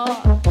corps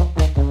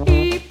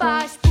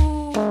passe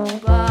pour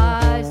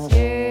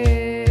passer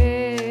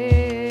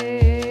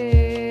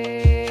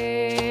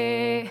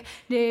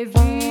des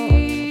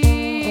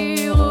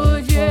vies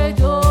Roudier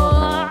d'eau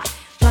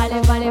vale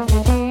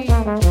feliz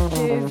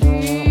des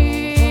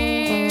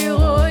vies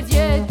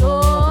Roudier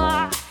d'eau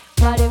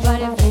vale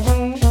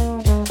feliz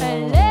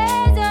elle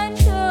est un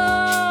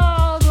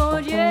bon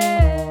Dieu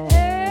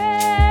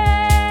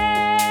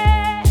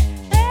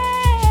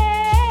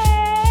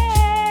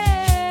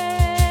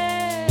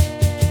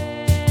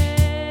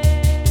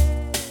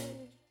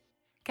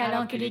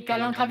Kalankili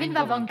kalankravin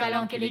vavang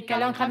kalankili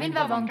kalankravin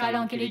vavang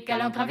kalankili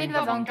kalankravin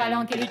vavang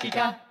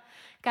kalankilika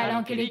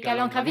kalankili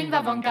kalankravin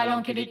vavang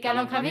kalankili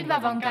kalankravin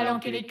vavang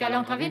kalankili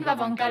kalankravin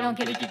vavang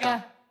kalankilika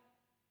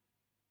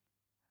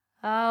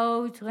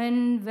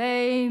Outren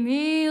vei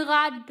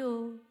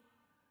mirado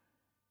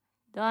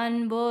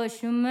d'un beau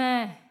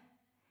chemin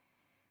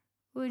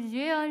où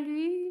j'ai en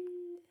l'huile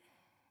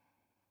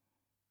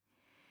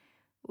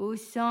où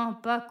sans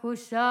pas que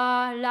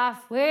ça la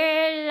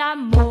fouet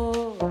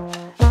l'amour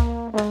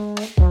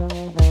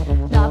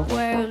la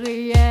point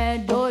rien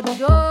d'autre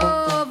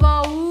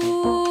devant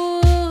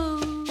où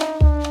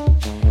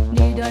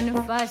ni donne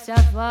face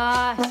à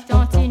face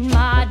tantine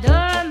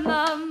madame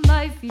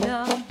ma fille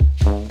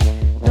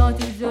dans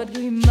toutes autres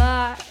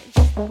grimaces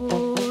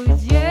pour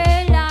Dieu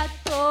la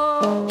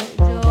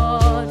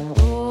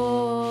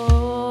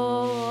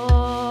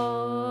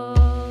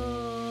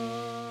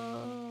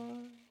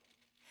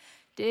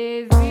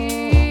Des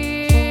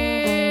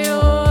vies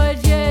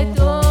Roudier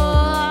d'eau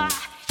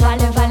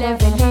vale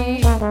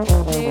feliz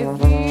des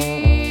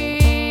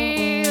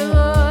vies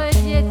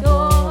Roudier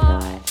d'eau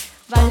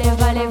vale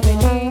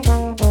feliz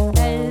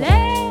elle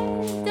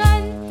est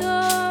un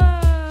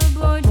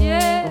bon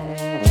Dieu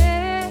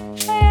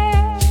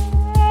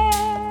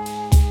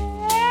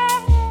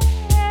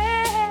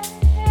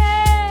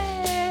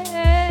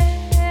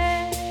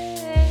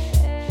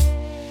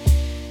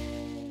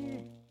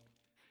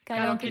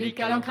Kalankili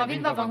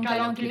kalankravin vavang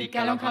kalankili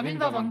kalankravin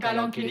vavang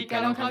kalankili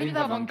kalankravin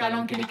vavang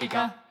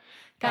kalankilika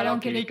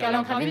kalankili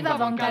kalankravin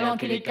vavang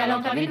kalankili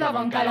kalankravin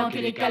vavang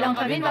kalankili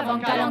kalankravin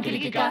vavang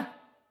kalankilika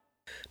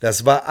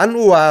Das war Anne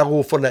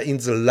Oaro von der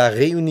Insel La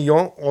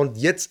Réunion und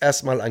jetzt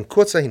erstmal ein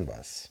kurzer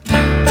Hinweis.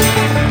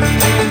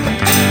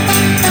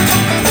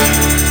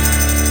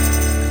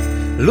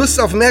 Lust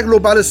auf mehr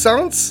globale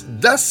Sounds?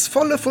 Das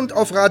volle Fund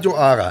auf Radio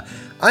Ara.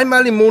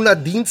 Einmal im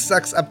Monat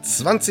dienstags ab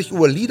 20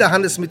 Uhr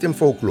Liederhannes mit dem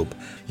Folkclub.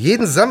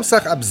 Jeden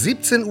Samstag ab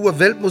 17 Uhr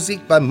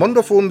Weltmusik beim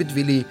MONDOPHON mit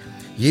Willi.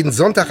 Jeden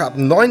Sonntag ab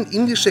 9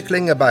 indische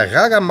Klänge bei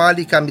Raga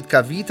Malika mit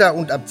Kavita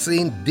und ab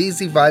 10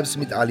 Desi Vibes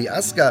mit Ali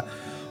Asghar.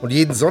 und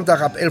jeden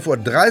Sonntag ab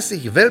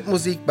 11:30 Uhr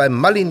Weltmusik bei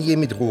Malinier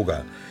mit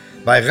Roger.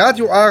 Bei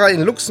Radio Ara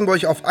in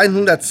Luxemburg auf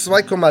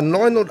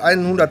 102,9 und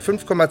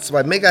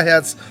 105,2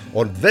 MHz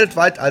und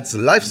weltweit als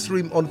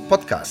Livestream und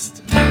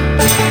Podcast.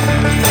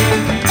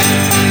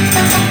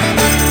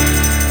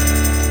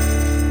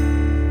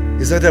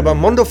 Ihr seid ja beim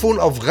Mondophon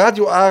auf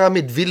Radio Ara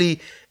mit Willi.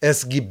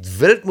 Es gibt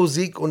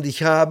Weltmusik und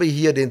ich habe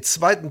hier den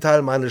zweiten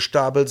Teil meines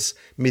Stapels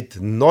mit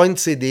 9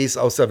 CDs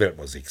aus der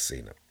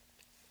Weltmusikszene.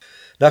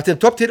 Nach den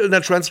Top-Titeln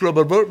der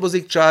Trans-Global World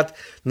Music Chart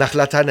nach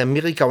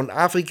Lateinamerika und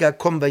Afrika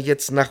kommen wir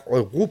jetzt nach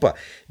Europa.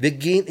 Wir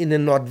gehen in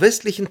den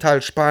nordwestlichen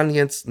Teil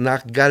Spaniens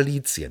nach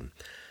Galicien.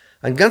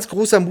 Ein ganz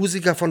großer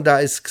Musiker von da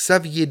ist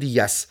Xavier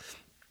Díaz.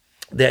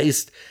 Der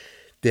ist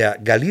der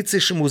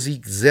galizischen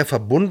Musik sehr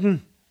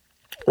verbunden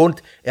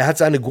und er hat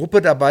seine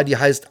Gruppe dabei, die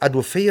heißt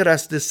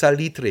Adofeiras de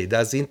Salitre.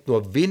 Da sind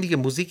nur wenige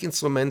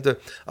Musikinstrumente,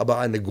 aber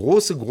eine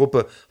große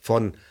Gruppe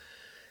von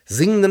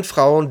singenden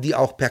Frauen, die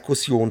auch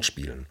Perkussion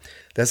spielen.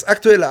 Das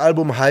aktuelle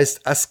Album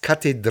heißt As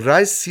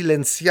Catedrais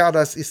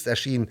Silenciadas, ist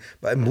erschienen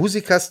bei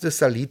Músicas de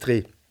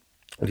Salitre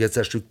und jetzt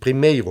das Stück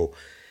Primeiro.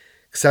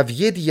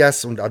 Xavier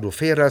Díaz und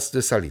Adofeiras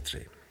de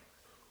Salitre.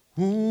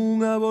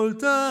 Una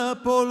volta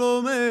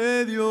polo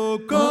medio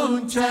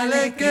con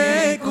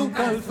chaleque, con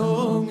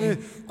calzones,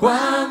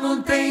 coa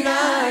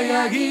monteira e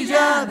a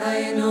guillada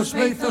e nos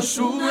beizos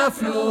unha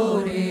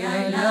flor e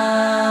ai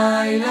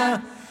la, ai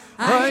la,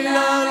 ai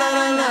la la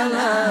la la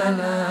la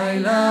la, ai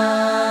la,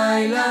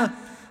 ai la.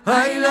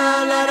 Ay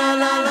la la la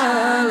la la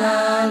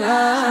la la.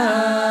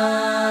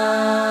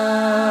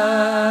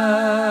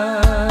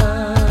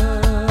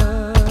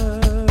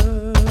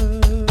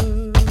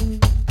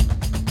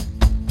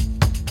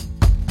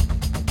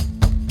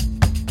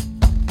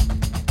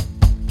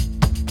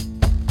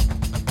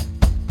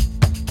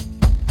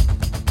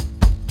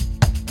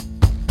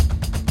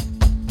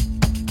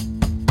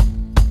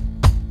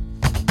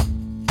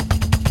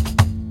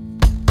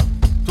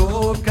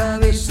 Toca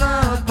de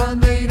esa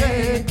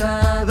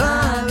pandeireta,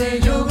 dale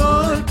yo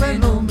golpe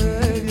no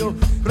medio,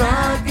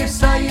 pra que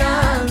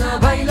saian a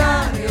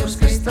bailar os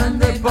que están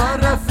de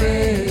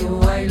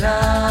parrafeo. Ay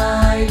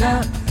la, ay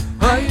la,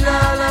 ay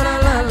la la la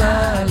la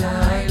la la,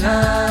 ay la,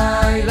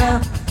 ay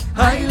la,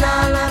 ay la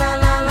la la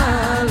la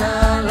la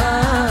la la.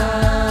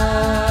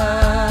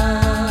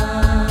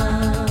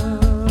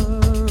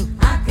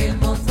 Aquel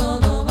mozo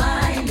do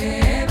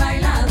baile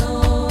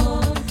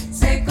bailador,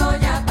 se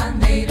colla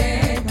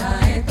pandeireta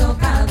e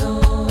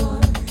tocador.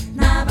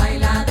 Na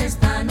baila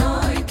desta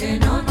noite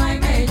non hai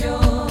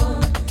mellor,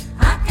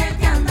 aquel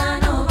que anda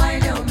no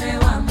baile o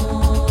meu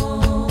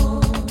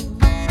amor.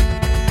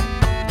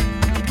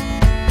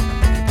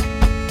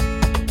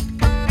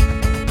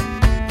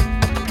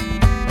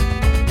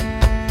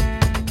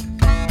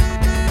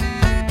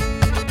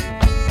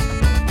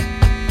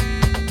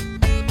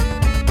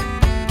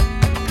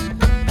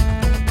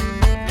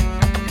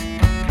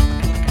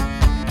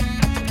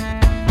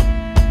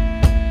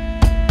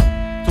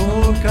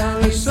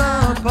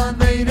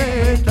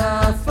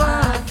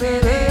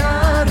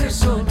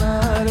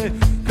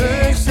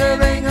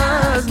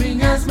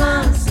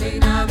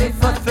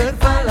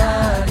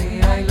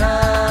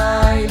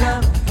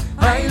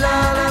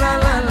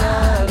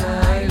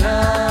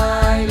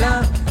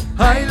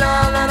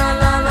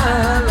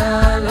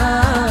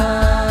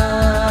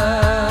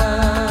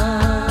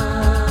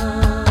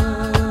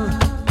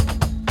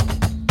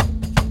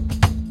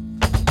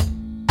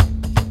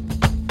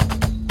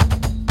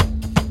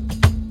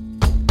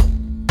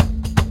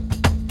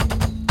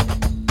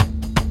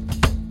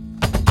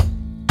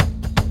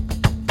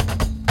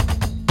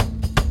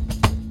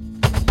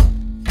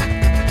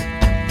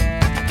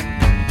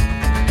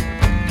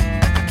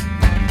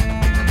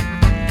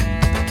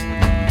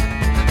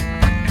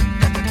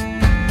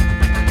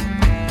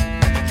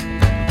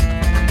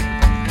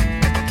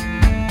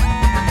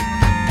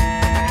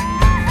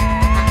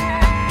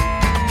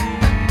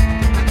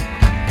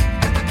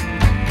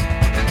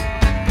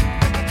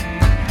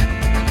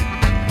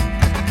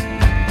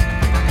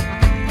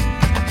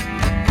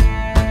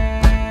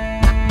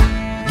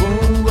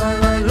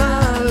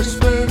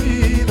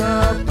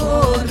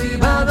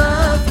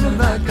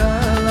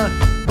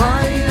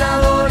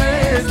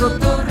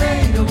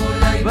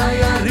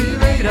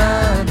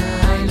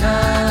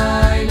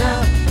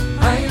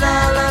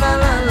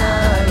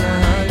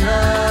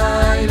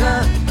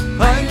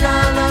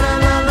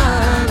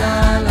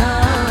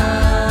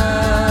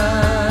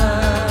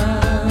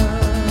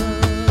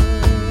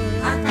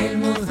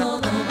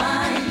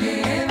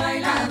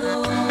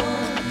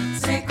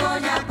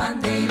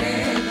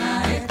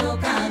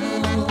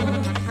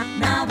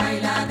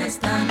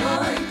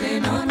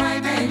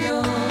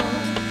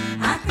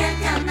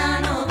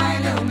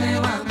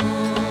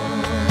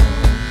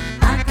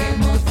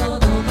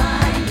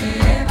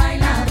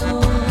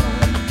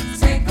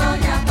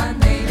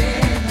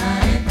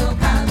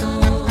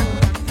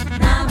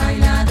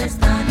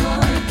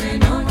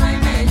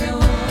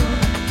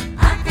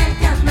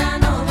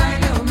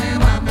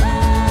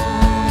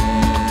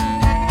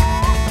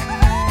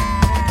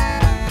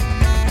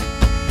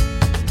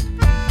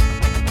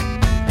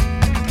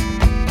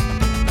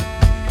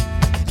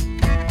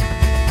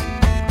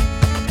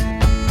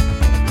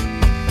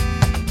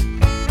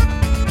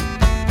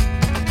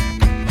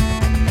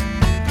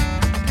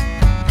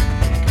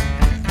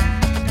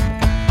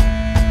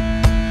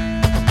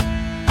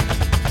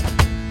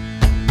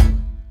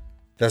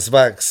 Das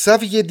war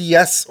Xavier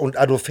Diaz und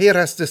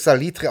Adolferas de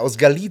Salitre aus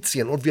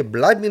Galicien. Und wir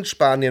bleiben in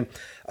Spanien.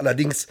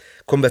 Allerdings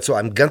kommen wir zu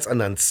einem ganz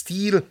anderen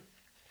Stil.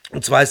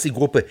 Und zwar ist die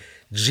Gruppe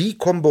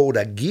G-Combo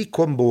oder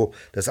G-Combo.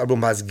 Das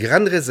Album heißt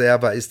Gran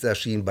Reserva, ist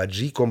erschienen bei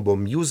G-Combo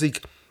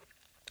Music.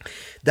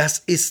 Das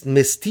ist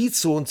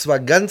Mestizo und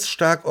zwar ganz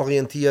stark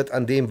orientiert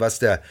an dem, was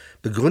der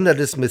Begründer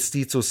des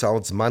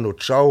Mestizo-Sounds Manu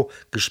Chao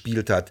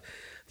gespielt hat.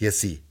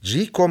 Jetzt die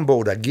G-Combo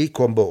oder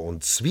G-Combo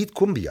und Sweet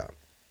Cumbia.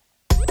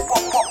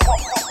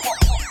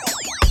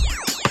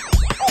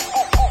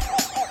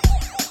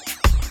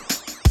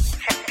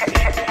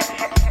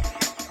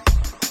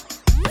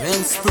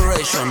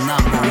 Inspiration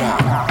number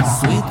one.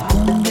 Sweet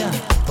cumbia,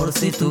 por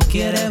si tú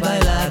quieres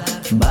bailar.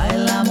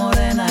 Baila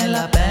morena y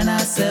la pena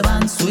se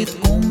van. Sweet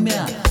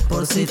cumbia,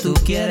 por si tú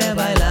quieres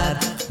bailar.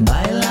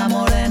 Baila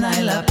morena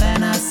y la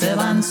pena se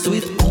van.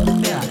 Sweet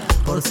cumbia,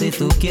 por si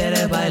tú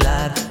quieres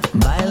bailar.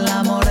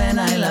 Baila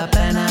morena y la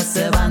pena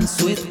se van.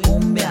 Sweet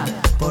cumbia,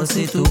 por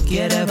si tú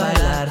quieres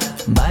bailar.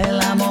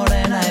 Baila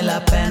morena y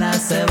la pena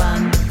se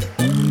van.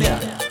 Cumbia,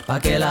 pa'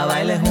 que la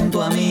bailes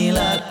junto a mí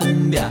la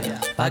cumbia,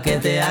 pa' que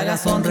te haga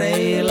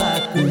sonreír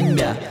la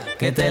cumbia,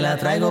 que te la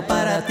traigo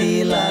para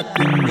ti la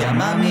cumbia,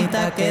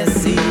 mamita que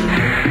sí.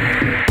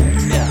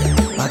 Cumbia,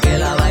 pa' que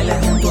la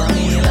bailes junto a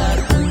mí la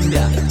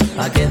cumbia,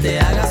 pa' que te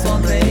haga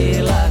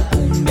sonreír la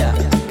cumbia,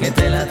 que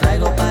te la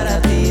traigo para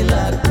ti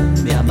la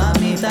cumbia,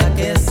 mamita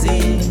que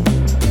sí.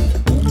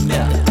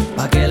 Cumbia,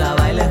 pa' que la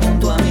bailes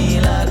junto a mí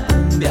la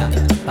cumbia,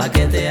 pa'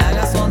 que te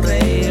haga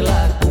sonreír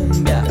la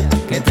cumbia,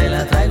 que te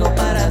la traigo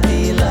para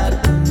ti la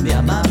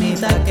cumbia,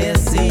 mamita que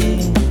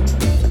sí.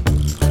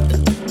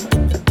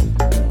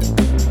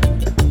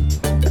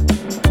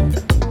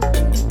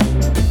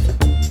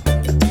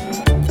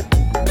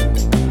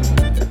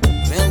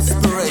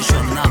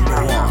 Inspiration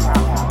number one.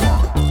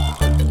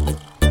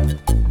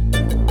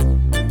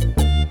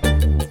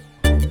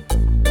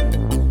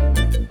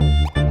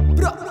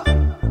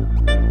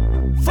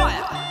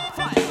 Fire.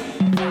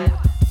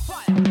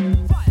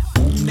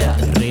 Cumbia,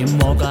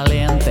 ritmo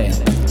caliente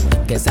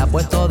que se ha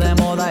puesto de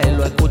moda y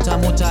lo escucha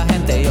mucha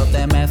gente. Yo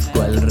te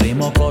mezclo el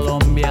ritmo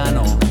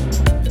colombiano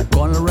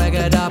con el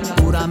reggae rap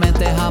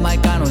puramente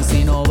jamaicano. Y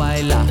si no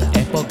bailas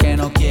es porque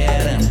no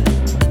quieren,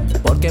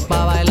 porque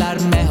pa'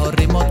 bailar mejor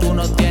ritmo tú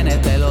no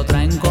tienes. Te lo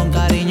traen con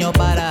cariño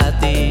para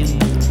ti,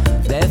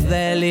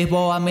 desde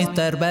Lisboa,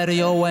 Mr.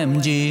 Berrio,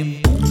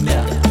 OMG.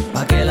 Cumbia,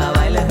 pa' que la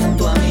bailes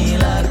junto a mí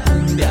la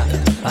cumbia,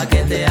 pa'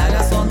 que te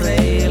haga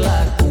sonreír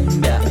la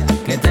cumbia,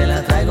 que te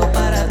la traigo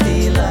para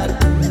ti la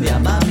cumbia,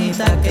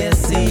 mamita que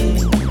sí.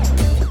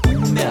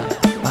 Cumbia,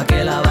 pa'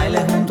 que la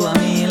bailes junto a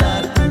mí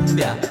la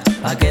cumbia,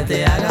 pa' que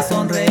te haga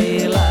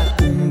sonreír la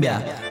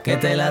cumbia, que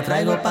te la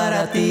traigo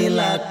para ti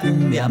la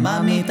cumbia,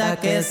 mamita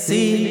que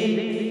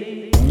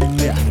sí.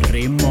 Cumbia,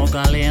 ritmo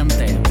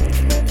caliente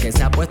que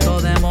se ha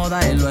puesto de moda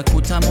y lo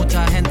escucha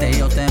mucha gente.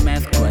 Yo te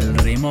mezclo el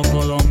ritmo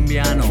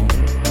colombiano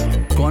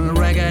con el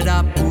reggae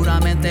rap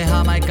puramente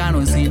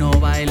jamaicano. Y si no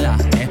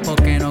bailas es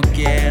porque no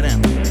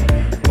quieren,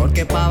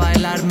 porque pa'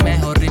 bailar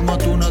mejor ritmo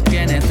tú no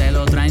tienes. Te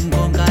lo traen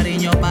con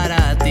cariño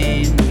para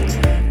ti,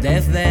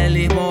 desde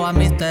Lisboa,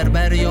 Mr.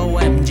 Berrio,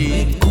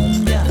 OMG.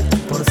 Cumbia,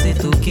 por si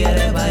tú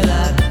quieres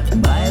bailar.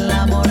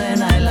 Baila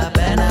morena y la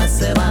pena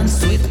se van.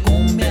 Sweet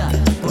cumbia,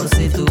 por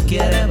si tú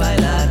quieres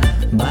bailar.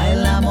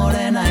 Baila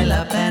morena y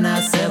la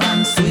pena se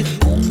van. Sweet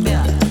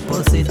cumbia,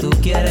 por si tú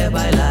quieres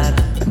bailar.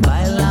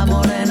 Baila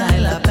morena y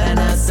la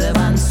pena se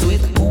van.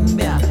 Sweet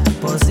cumbia,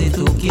 por si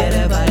tú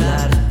quieres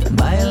bailar.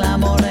 Baila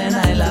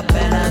morena y la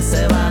pena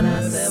se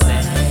van.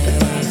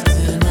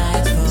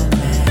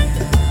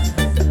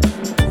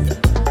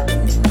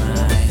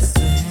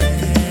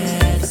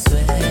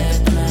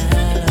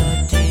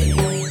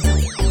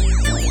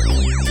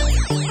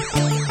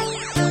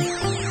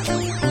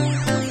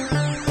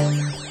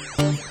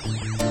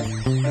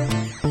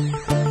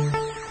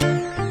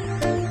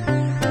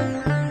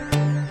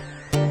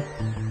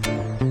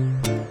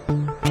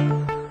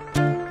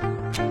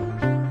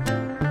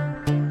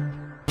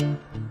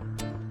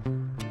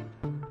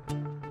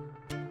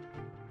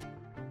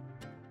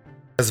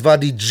 Das war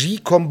die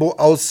G-Combo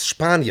aus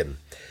Spanien.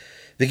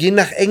 Wir gehen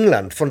nach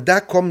England. Von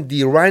da kommen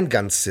die Rhine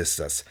Guns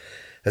Sisters.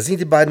 Das sind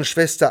die beiden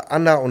Schwestern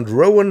Anna und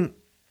Rowan,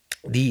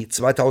 die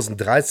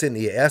 2013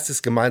 ihr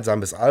erstes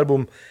gemeinsames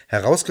Album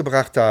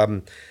herausgebracht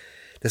haben.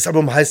 Das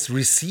Album heißt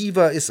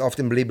Receiver, ist auf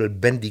dem Label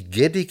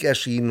Bendigedic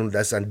erschienen und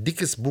da ist ein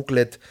dickes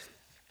Booklet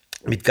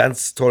mit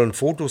ganz tollen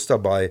Fotos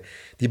dabei.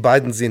 Die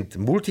beiden sind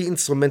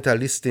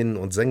Multi-Instrumentalistinnen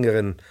und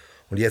Sängerinnen.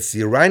 Und jetzt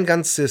die Rhine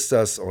Guns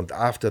Sisters und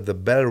After the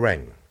Bell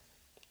Rang.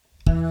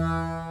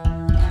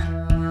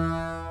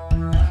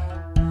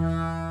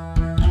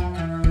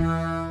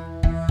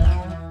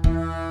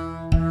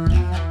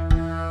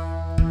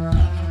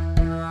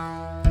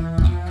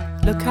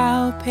 Look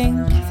how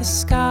pink the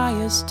sky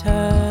has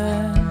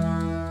turned,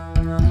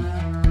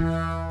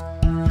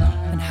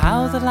 and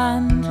how the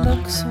land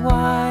looks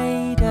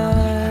wider.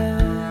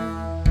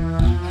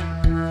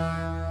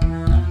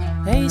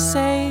 They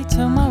say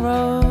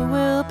tomorrow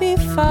will be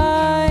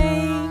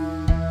fine.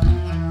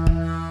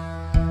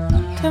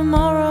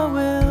 tomorrow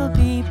will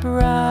be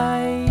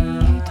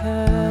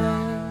brighter.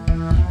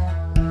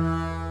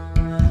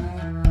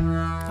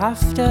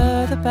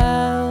 After the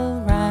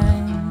bell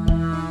rang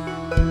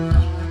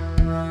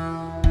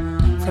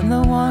from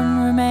the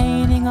one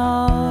remaining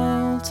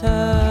altar,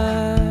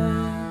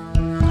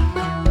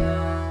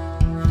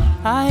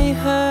 I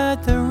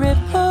heard the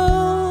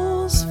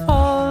ripples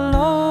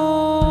follow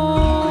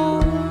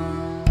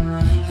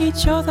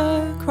each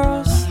other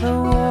across the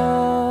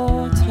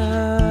water,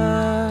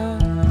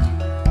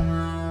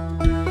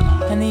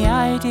 and the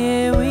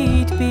idea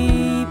we'd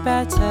be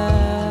better,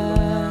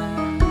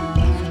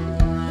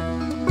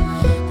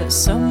 that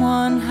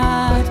someone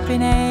had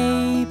been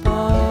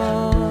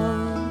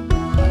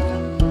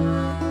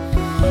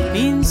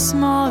been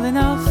small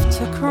enough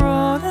to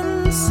crawl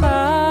inside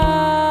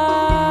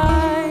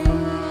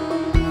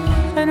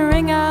and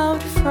ring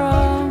out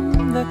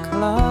from the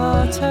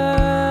clutter.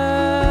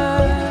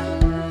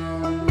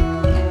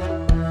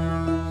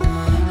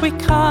 We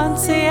can't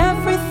see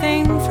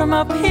everything from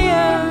up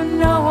here.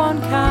 No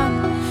one can,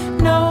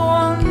 no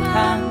one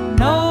can,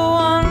 no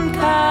one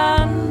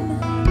can.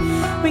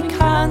 We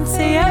can't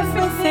see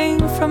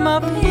everything from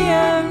up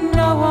here.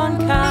 No one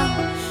can,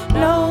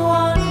 no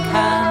one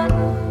can.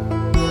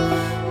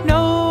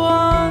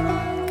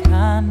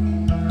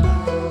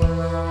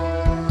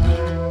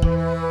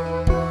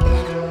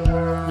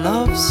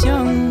 Love's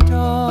young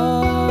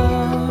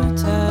daughter,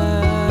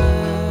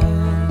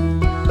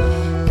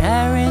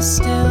 there is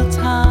still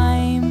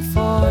time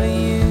for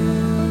you.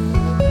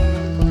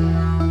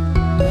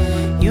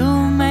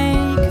 You'll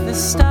make the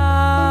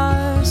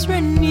stars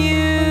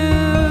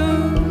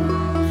renew,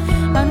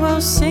 and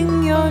we'll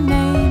sing your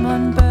name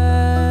on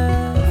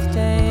birthdays.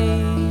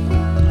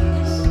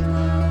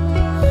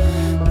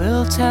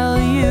 We'll tell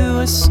you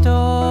a story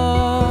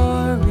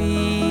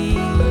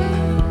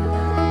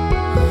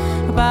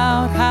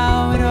about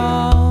how it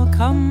all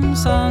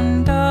comes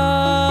undone,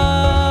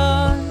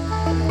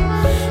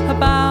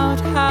 about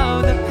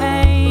how the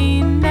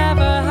pain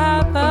never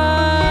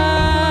happens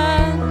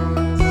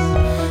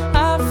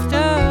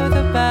after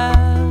the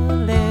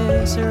bell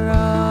is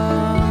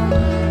rung.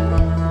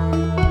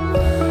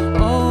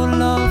 Oh,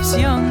 love's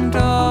young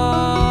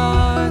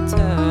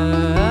daughter,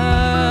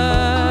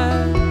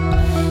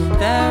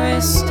 there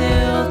is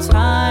still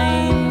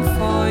time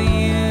for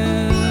you.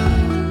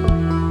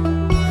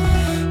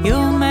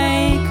 You'll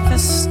make the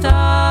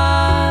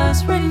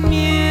stars renew,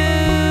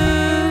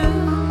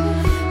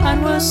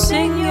 and we'll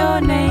sing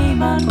your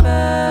name on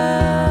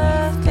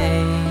birthdays.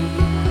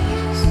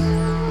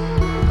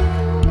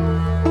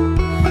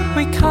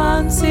 We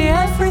can't see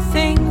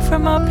everything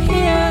from up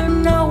here.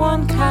 No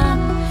one can,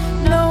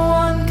 no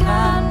one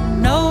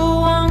can, no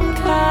one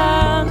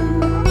can.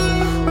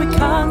 We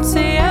can't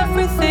see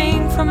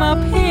everything from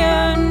up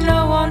here.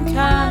 No one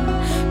can,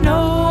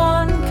 no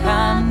one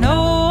can,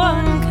 no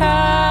one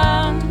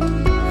can.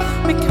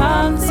 We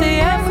can't see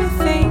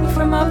everything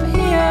from up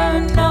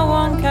here. No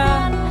one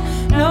can,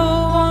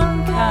 no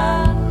one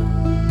can,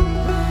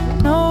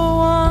 no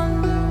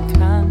one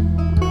can.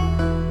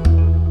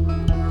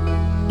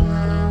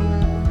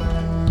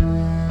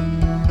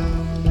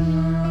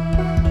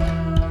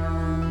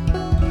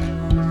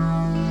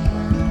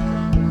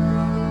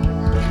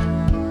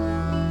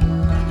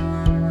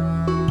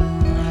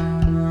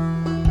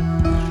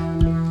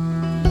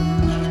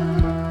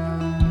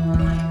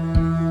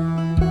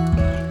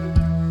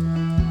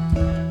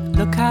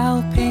 Look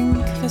how pink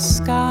the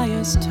sky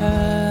has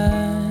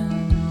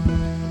turned,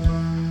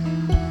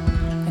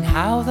 and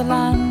how the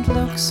land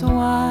looks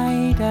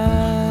wider.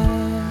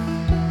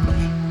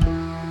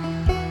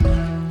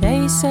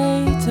 They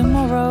say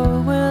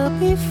tomorrow will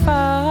be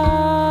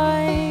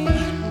fine,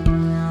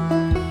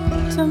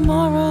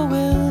 tomorrow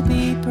will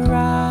be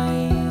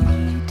brighter.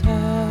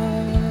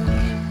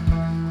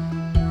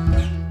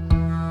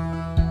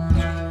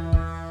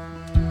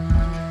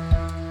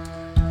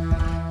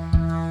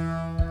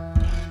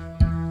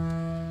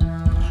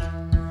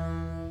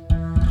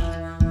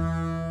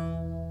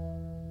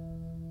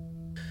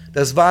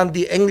 Das waren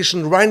die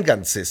englischen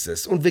Rhine-Gun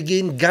Sisters und wir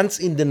gehen ganz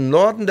in den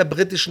Norden der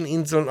britischen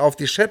Inseln auf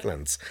die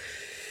Shetlands.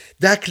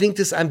 Da klingt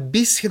es ein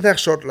bisschen nach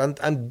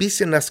Schottland, ein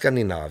bisschen nach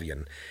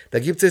Skandinavien. Da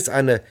gibt es jetzt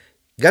eine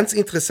ganz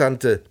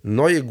interessante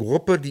neue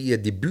Gruppe, die ihr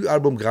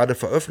Debütalbum gerade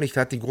veröffentlicht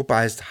hat. Die Gruppe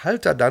heißt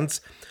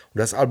Halterdans und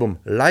das Album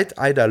Light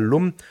Ida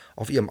Lum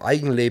auf ihrem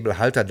eigenen Label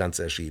Halterdans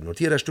erschienen. Und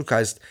hier das Stück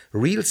heißt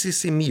Real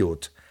Sissi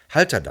Miut,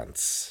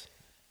 Halterdans.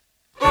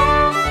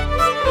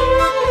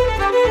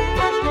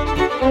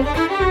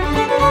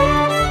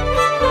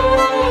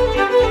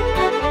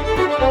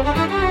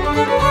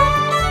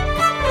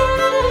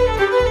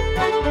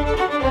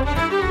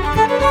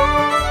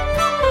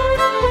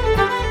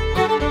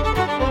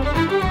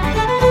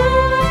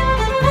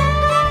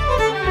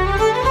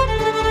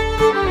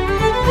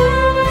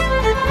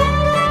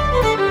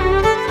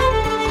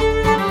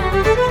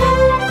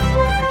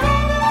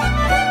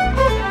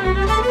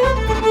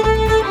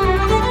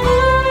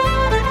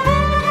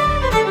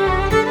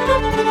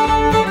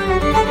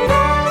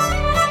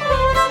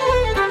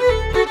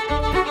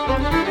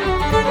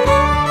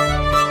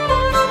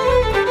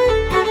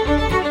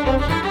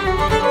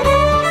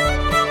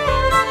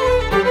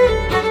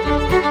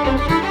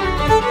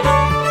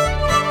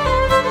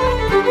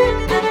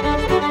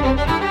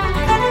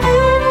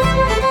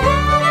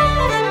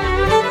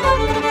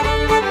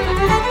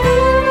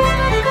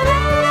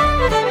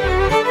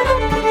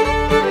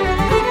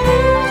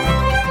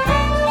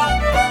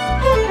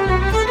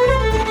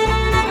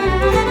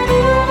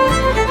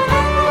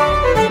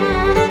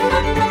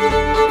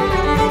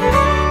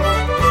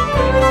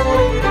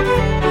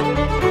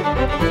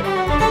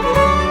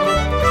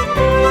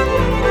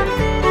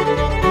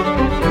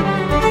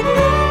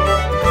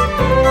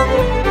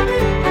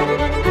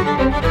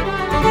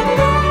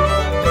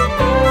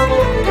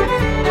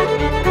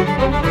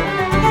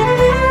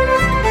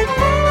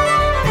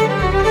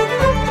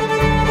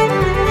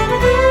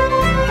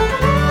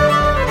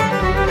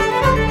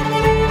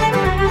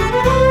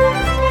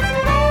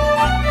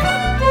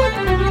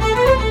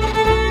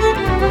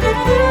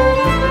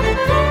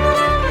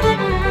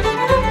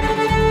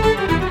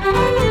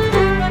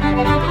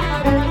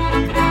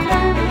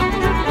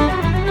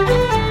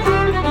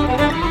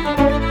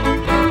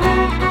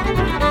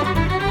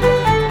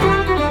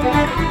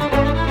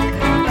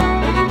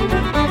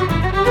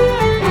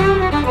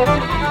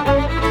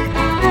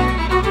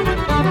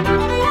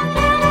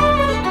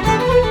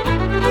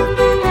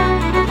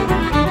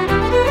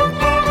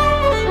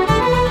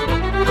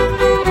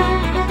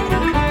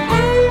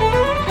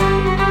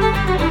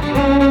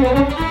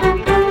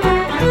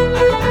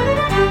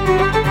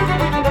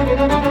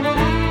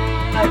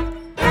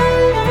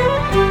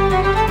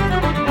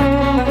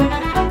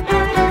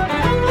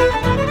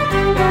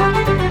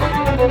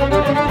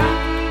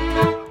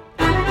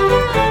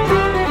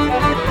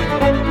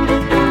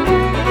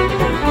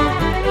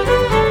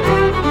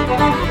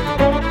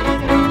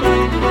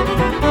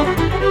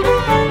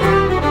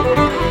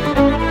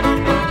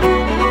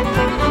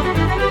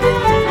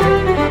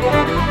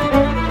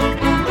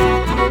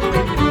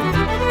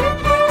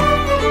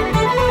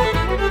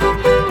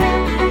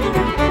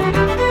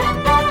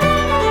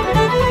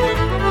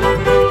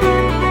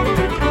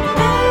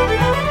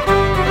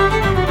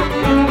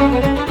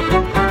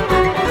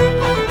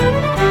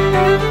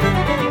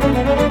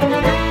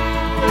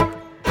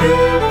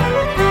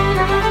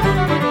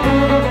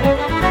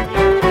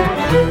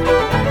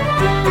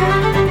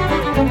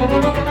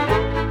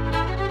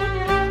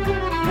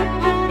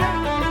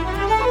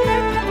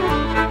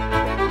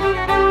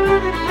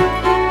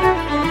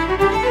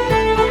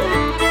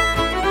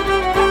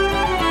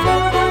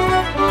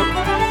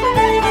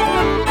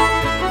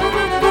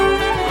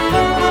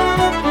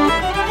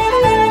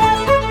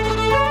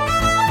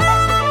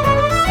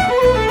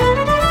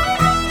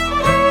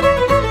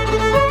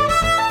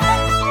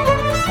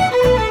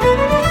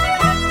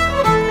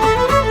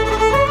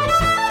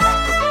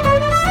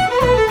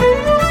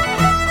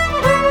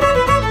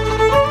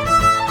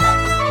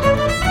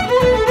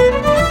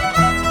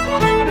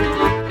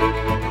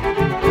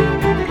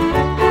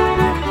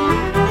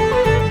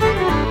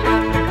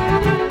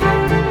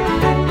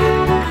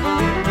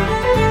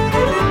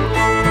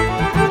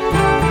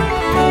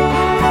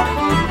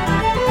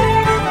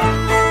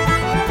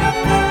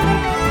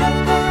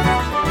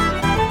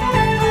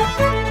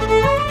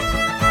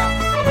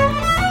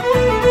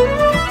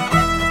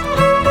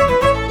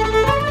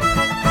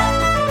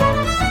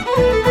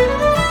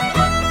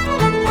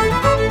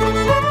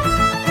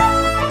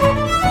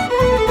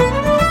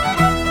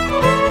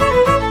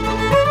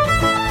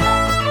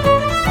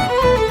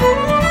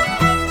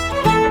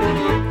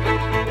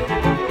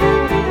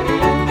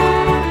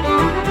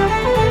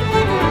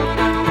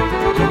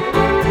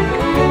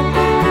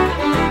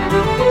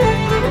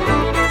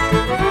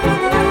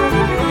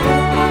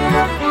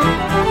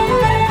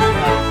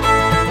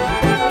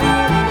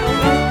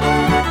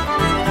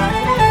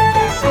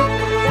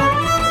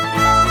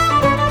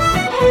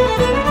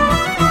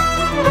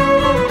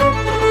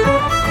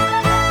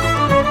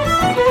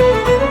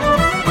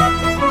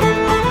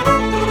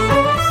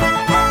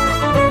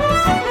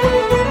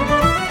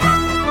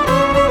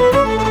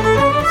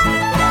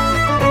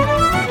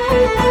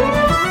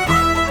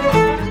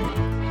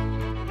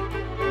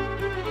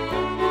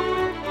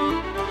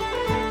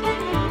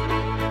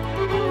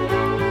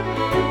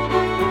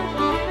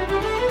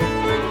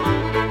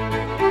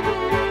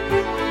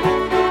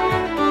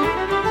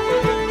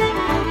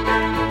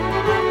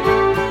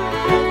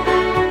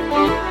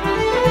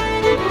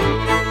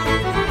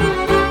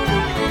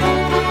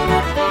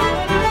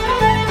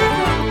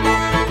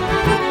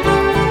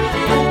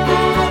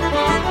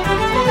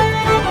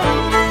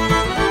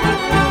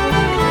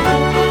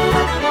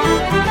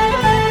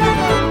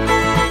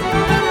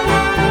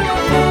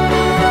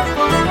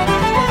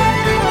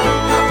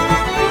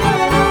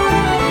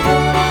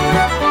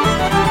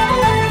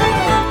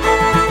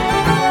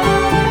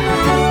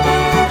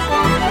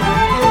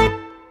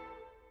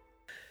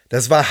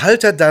 Das war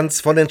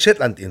Halterdanz von den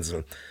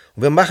Shetlandinseln.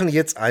 Und wir machen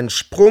jetzt einen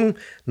Sprung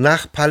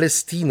nach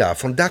Palästina.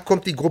 Von da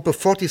kommt die Gruppe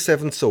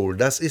 47 Soul.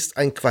 Das ist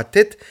ein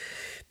Quartett,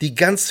 die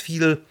ganz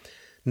viel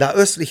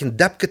nahöstlichen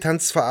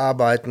Dub-Getanz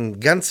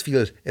verarbeiten, ganz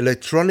viel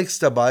Electronics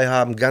dabei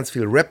haben, ganz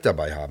viel Rap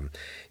dabei haben.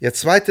 Ihr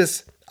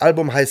zweites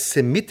Album heißt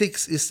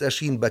Semitics, ist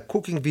erschienen bei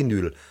Cooking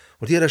Vinyl.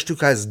 Und hier das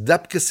Stück heißt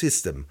Dubke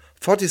System,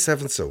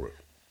 47 Soul.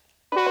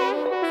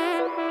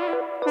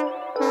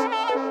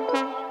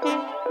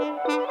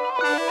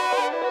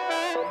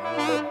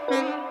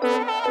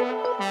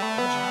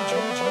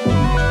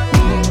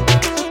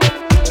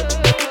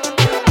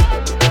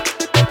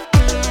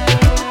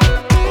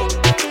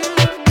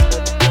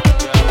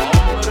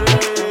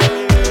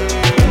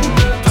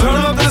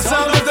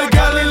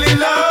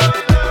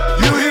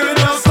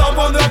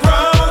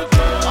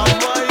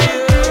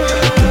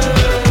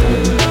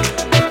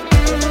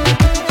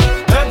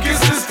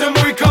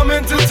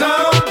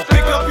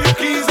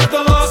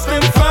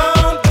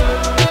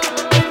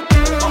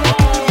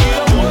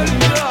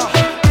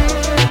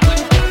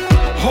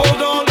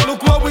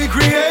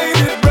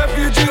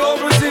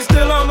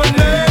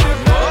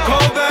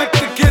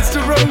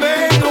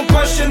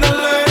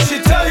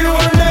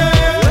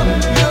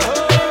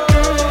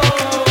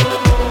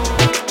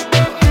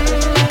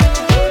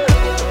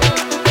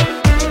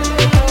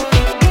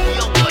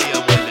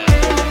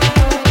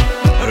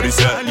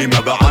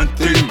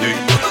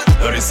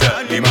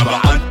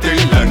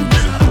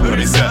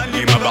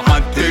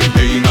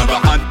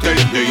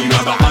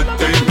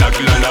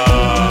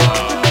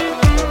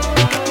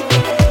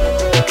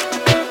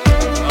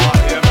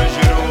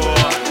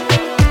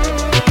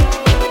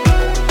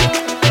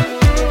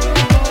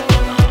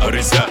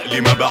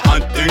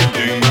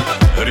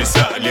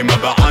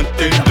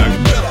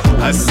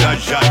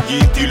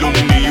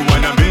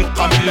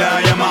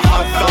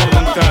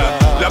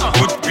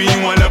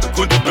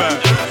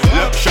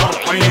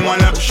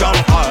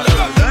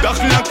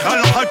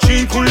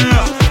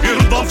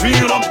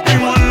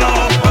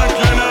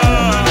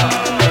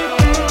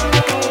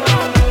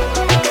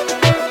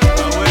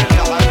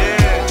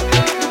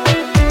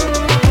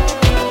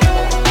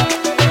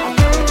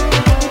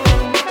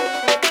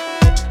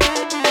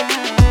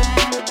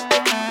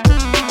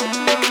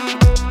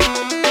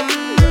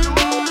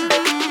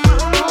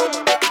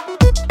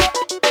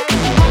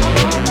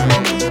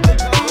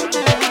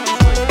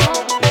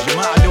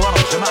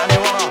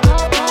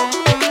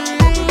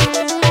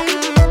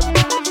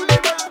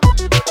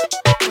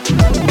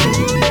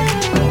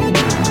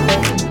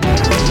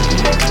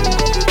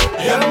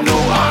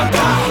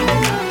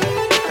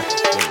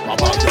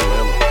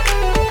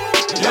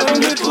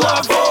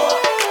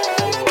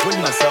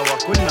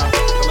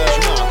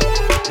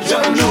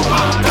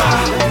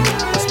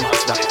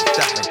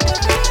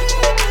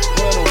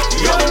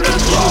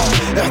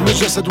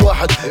 جسد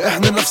واحد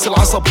احنا نفس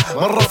العصب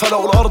مرة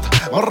فلقوا الارض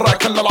مرة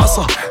اكلنا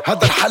العصا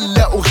هذا الحل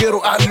لا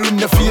وغيره اعلنوا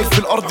النفير في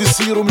الارض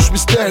يصيروا مش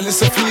مستاهل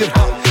سفير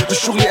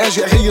بالشغل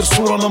اجي اغير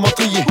صورة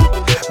نمطية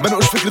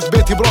بنقش فكرة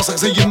بيتي براسك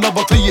زي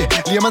النبطية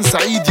اليمن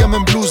سعيد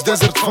يمن بلوز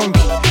ديزرت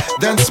فانكي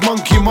دانس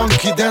مونكي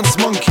مونكي دانس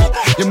مونكي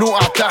يا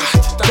منوقع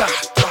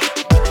تحت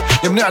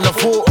يا منعلى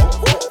فوق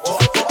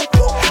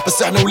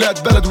بس احنا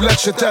ولاد بلد ولاد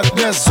شتات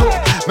ناس ذوق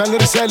ما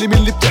الرسالة من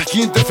اللي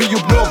بتحكي انت فيه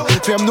بنوم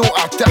فيها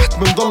منوقع تحت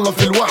منضلنا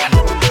في الوحل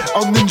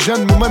او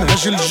مننجن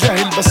ممنهج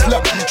الجاهل بس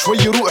لا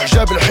شوي روح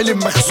جاب الحلم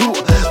مخزوق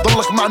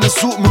ضلك معنا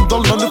السوق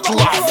منضلنا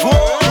نطلع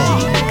فوق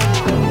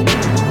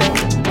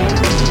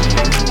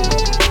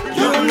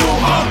يا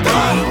منوقع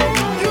تحت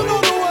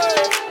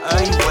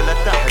ايوه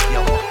لتحت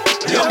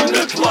يا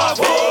منطلع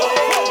فوق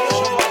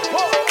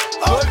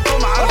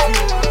كلكم عارفين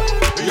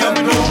يا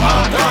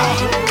منوقع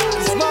تحت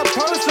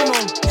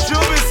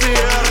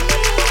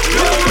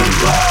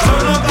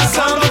Turn up the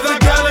sound of the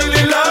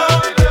Galilee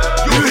loud.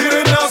 You hear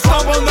it now,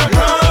 stop on the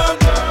ground.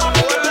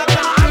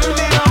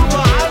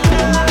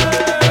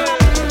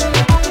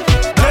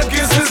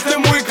 Let's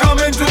system, we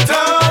coming to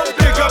town.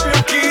 Pick up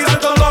your keys at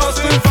the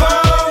lost and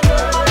found.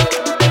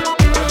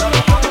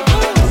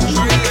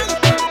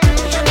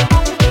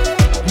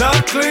 Not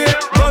clear,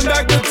 run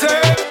back the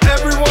tape.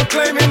 Everyone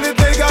claiming that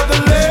they got the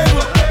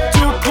label.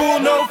 Too cool,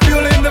 no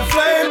fuel in the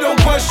flame.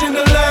 Don't question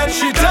the land,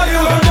 she tell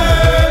you her name.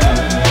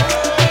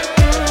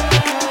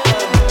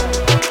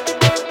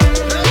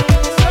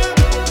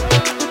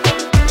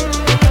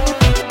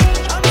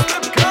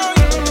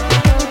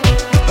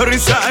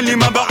 رسالة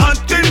ما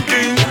بعت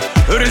لي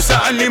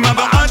رسالة ما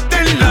بعت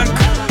لك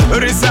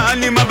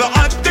رسالة ما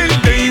بعت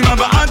لي ما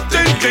بعت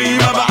لي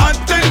ما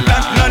بعت لك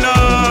لا لا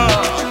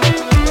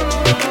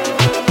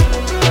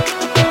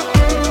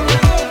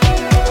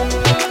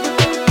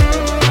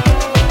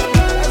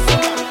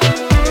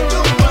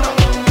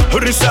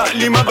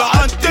رسالة ما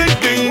بعت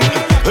لي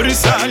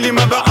رسالة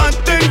ما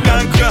بعت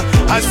لك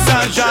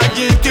هسا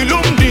جاي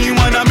تلومني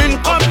وانا من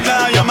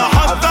قبلها يا ما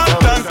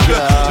حضرتك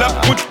لا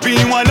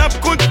بكتبي ولا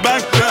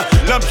بكتبك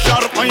لا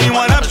بشرعي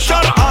ولا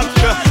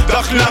بشرعك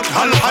دخلك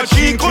هلا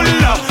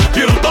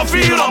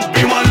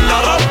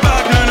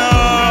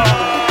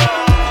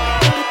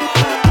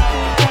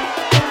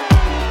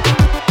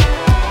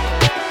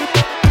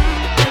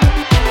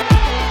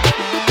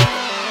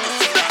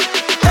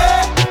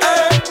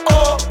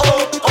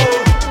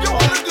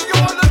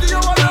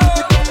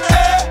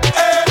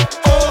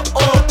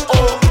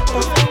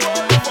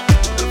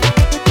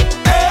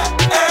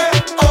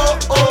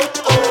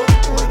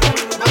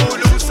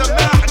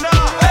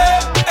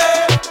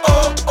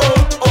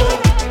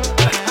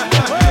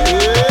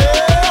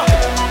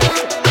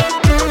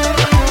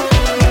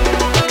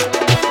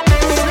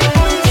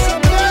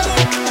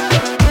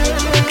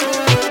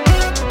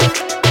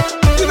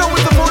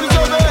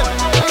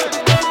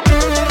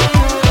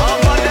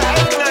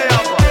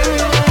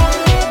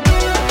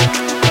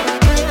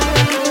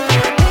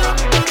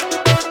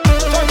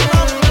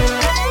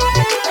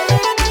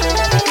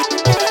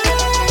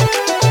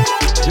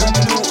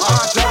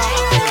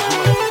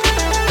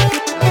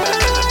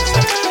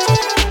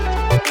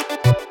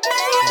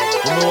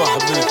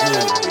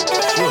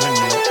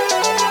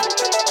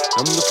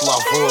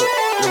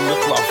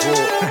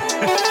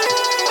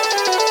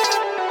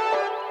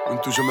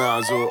انتوا جماعة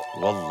ذوق.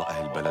 والله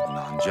أهل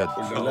بلدنا عن جد.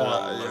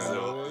 لا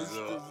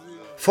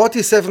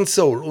 47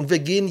 Soul und wir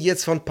gehen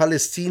jetzt von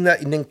Palästina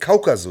in den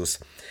Kaukasus.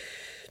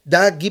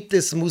 Da gibt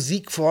es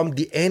Musikformen,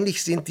 die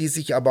ähnlich sind, die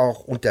sich aber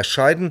auch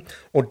unterscheiden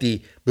und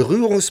die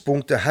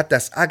Berührungspunkte hat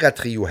das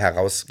Aga-Trio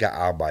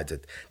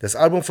herausgearbeitet. Das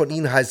Album von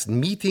ihnen heißt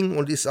Meeting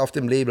und ist auf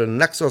dem Label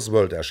Naxos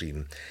World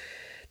erschienen.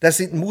 Das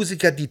sind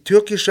Musiker, die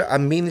türkische,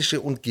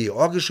 armenische und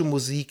georgische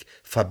Musik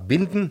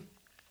verbinden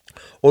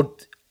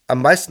und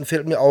am meisten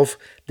fällt mir auf,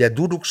 der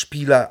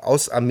Duduk-Spieler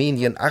aus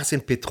Armenien,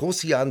 Arsen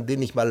Petrosyan,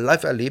 den ich mal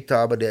live erlebt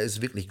habe, der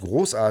ist wirklich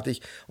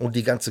großartig und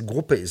die ganze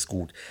Gruppe ist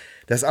gut.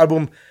 Das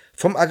Album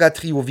vom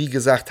Aga-Trio, wie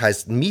gesagt,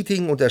 heißt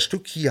Meeting und das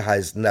Stück hier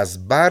heißt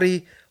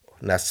Nasbari,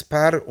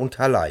 Naspar und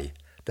Halai,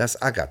 das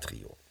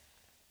Aga-Trio.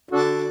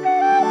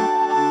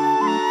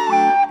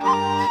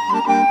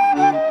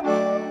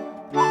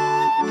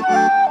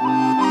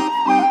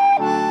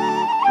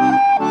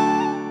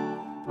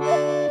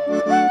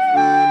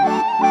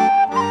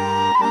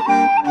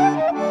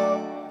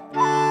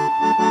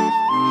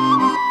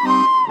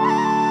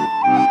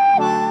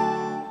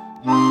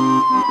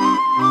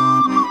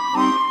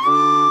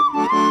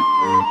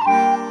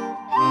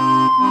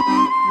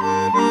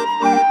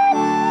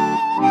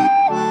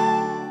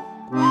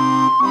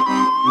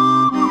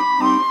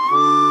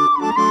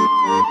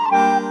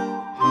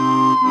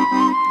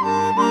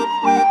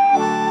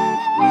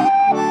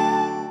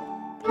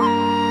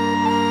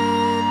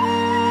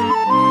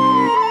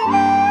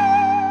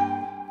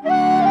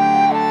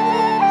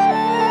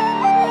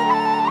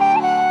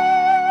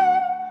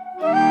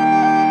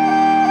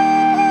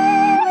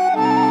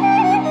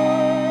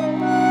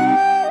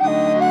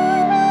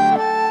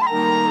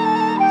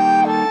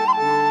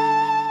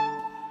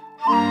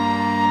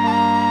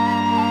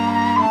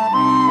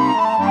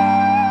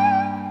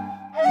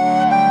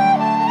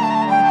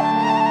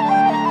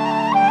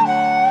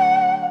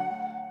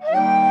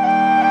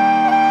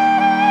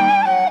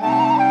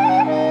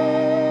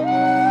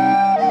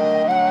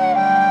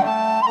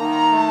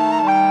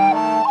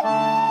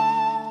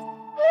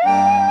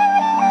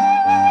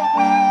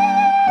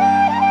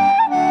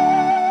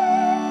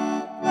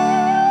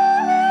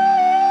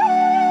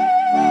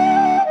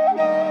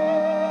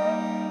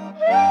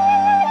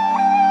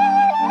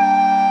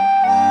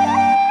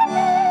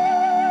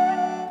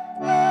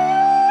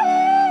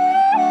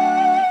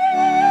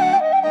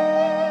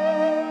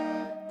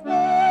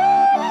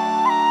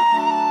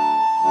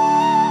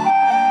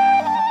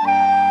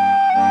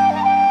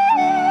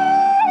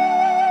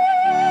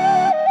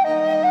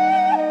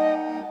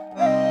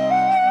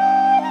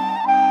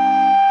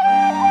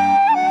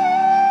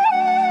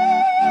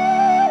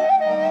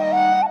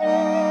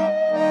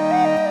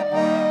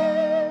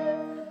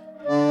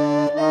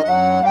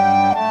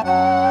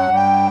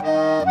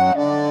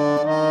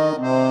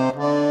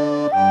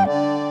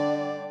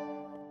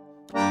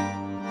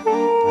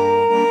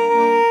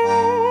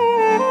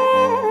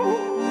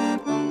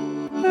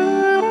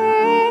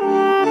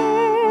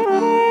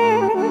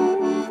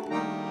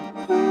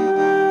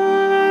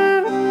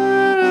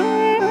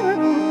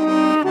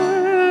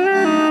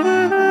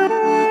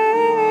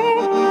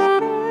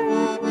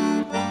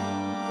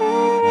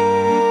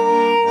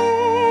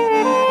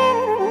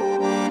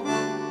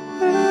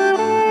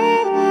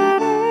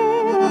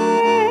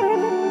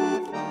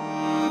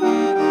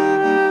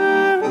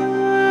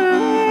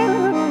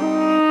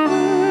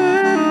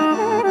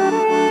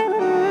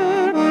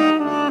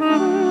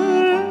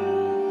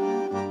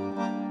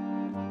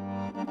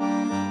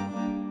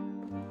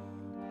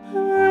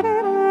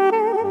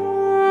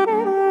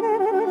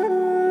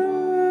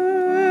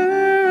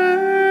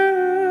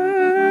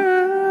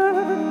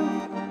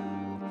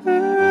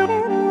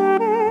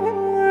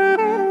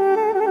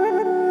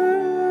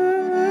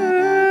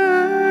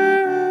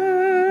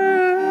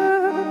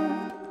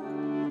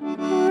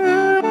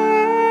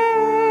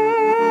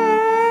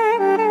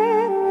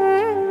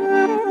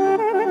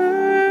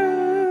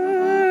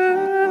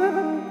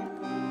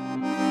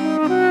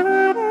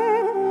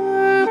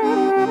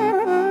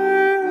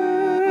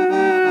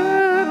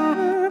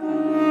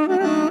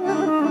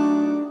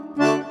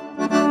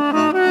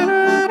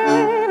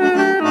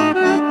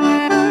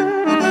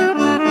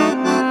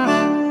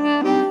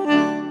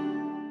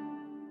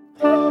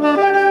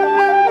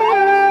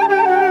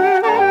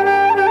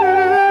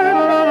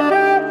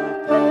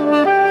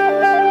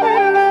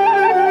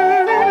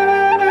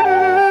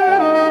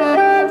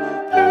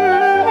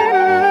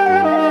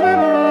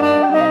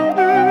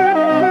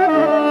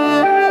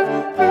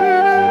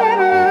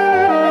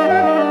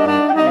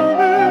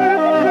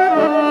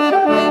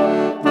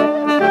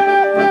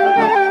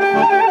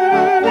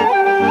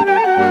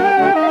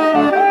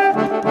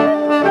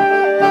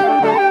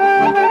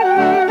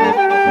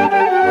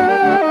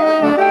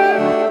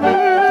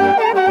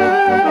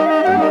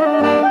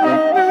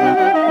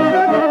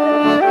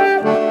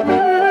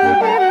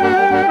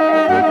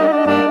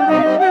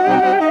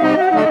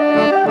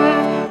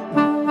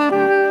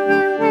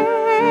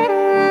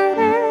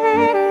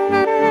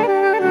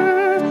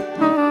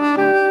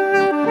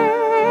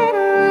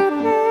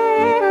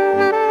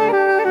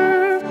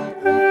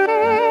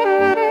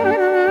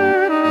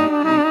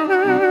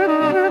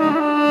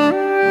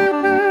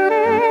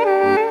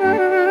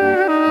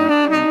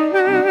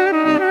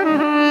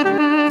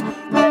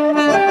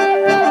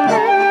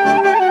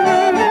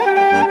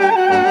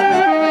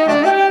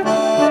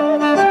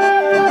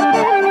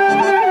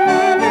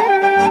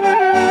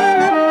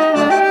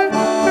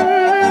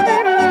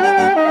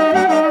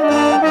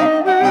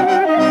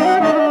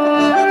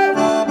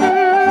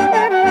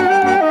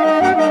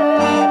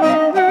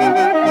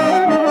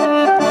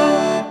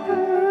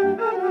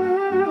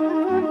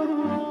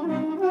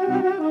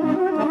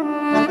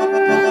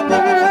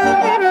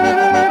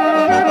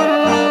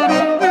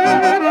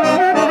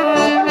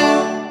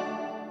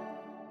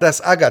 Das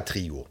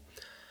Aga-Trio.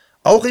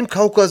 Auch im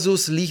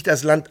Kaukasus liegt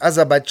das Land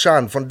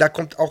Aserbaidschan, von da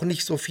kommt auch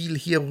nicht so viel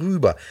hier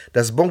rüber.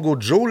 Das Bongo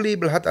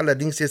Joe-Label hat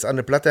allerdings jetzt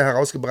eine Platte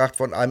herausgebracht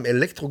von einem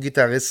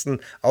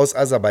Elektrogitarristen aus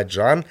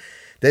Aserbaidschan.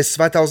 Der ist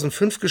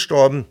 2005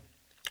 gestorben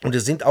und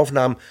es sind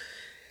Aufnahmen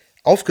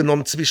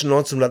aufgenommen zwischen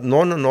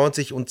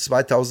 1999 und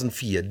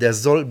 2004. Der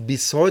soll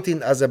bis heute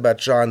in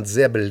Aserbaidschan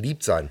sehr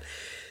beliebt sein.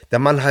 Der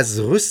Mann heißt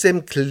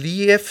Rüstem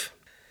Kliyev.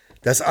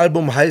 Das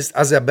Album heißt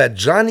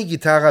Aserbaidschani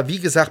Gitarre, wie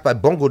gesagt bei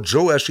Bongo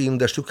Joe erschienen.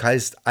 Das Stück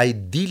heißt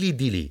Aydili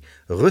Dili,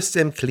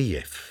 Rüstem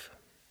Kliyev.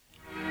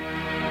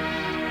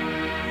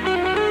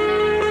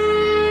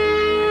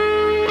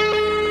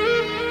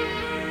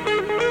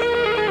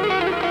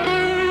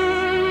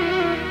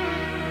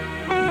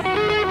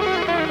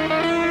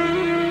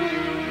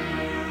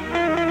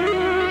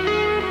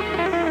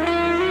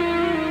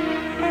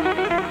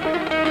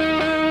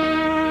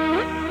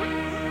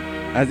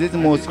 Aziz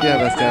musiki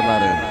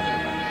həvəskarları,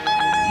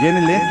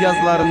 yeni lent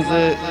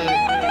yazılarımızı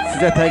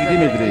sizə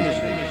təqdim edirik.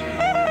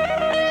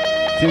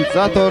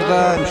 Sintezatorda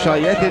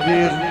müşayiət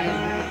edir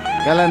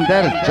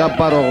Qələndər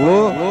Cabbaroğlu,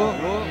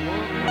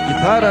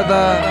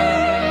 gitarada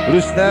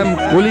Rüstəm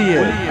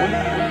Quliyev.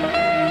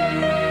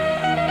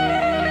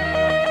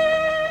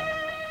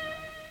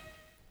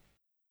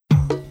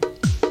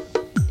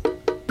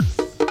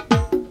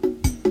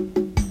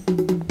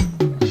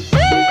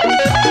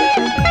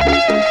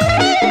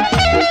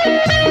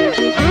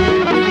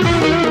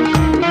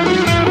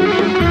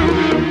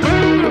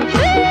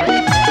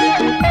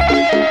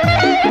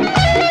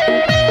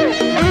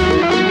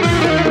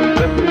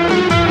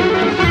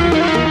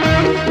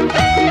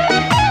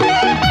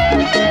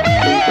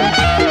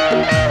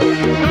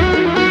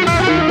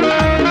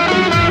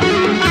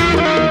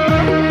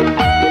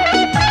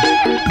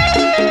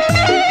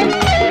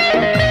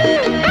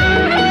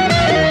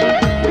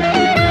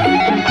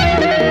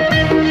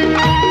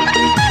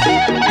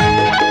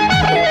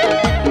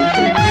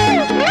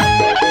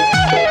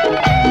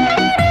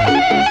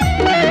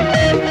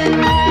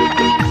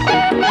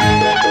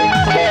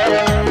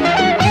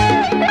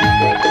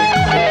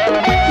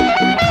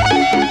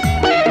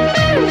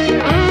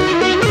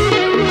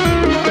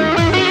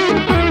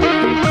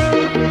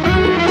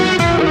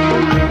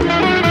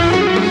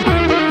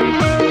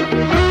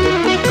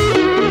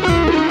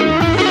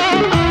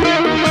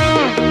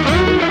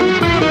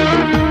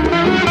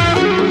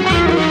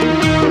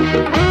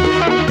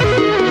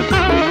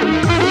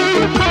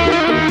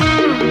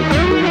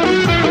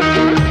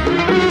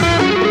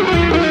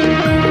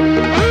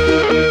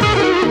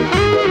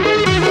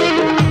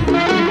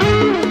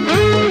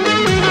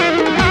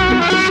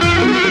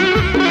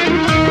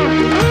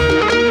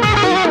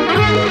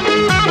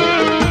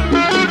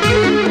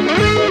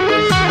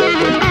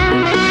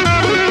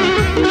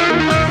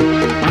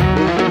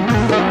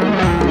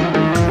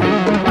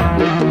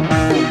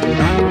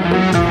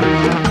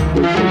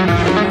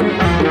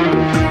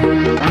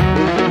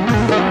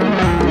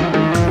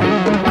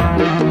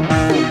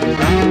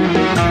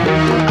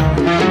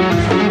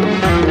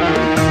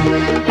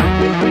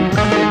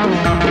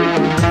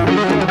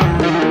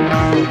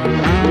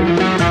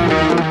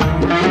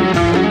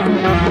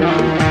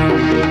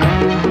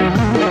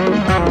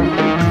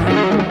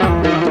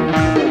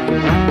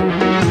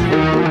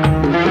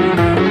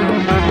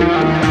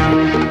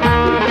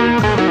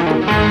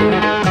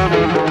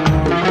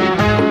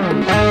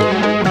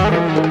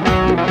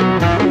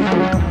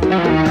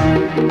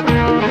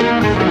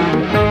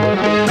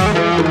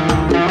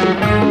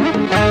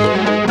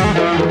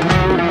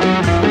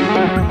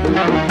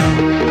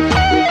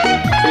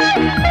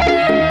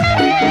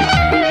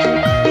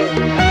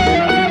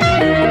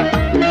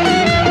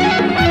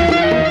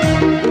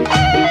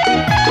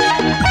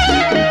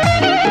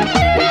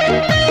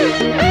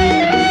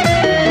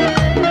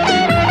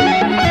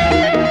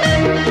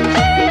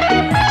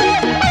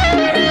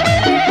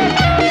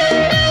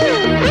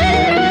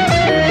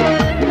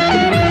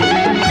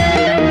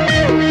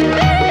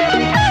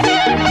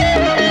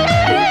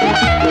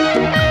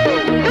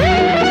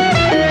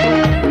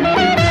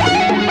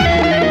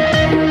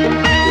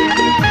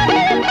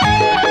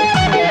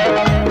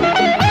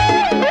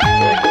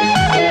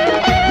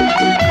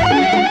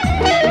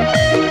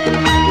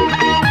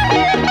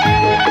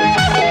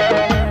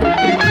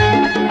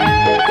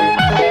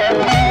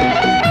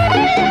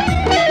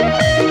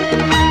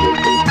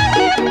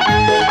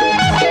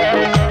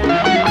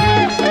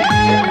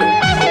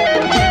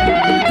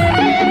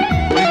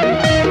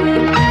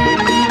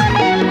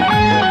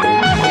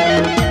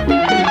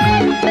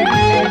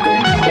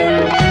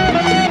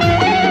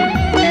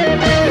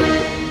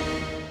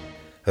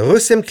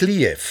 Rüstem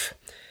Kliyev.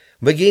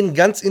 Wir gehen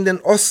ganz in den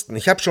Osten.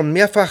 Ich habe schon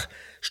mehrfach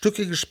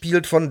Stücke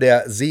gespielt von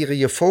der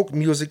Serie Folk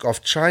Music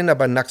of China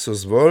bei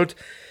Naxos World.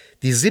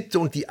 Die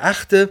 7. und die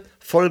 8.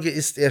 Folge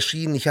ist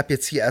erschienen. Ich habe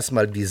jetzt hier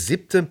erstmal die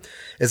 7.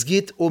 Es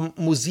geht um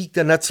Musik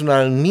der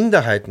nationalen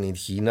Minderheiten in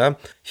China.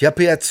 Ich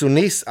habe hier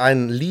zunächst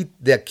ein Lied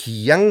der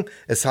Qiang.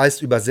 Es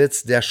heißt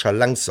übersetzt der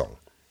Shalangsong.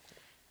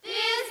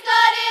 Yeah.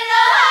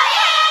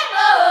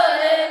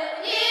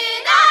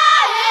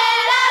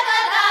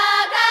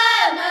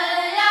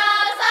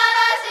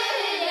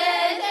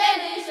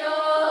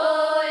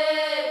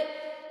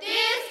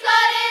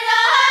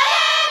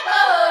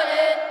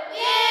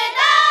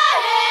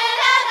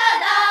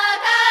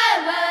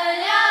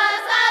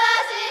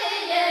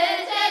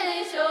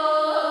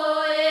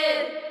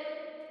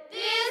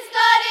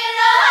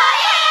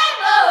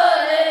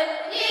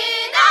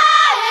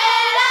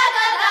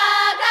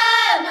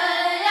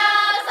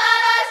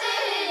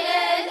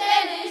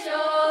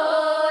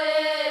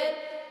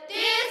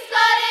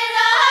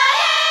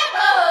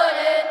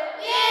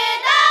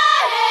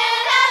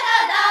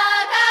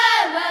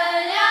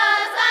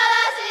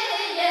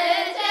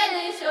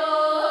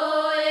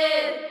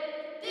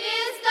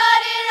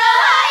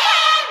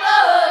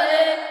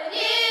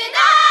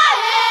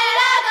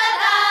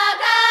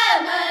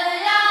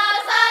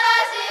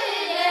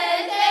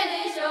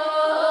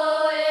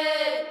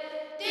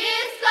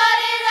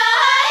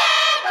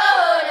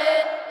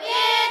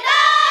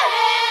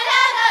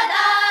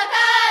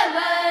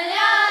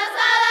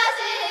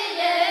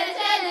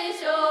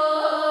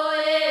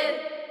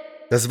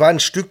 Das war ein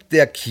Stück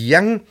der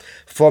Qiang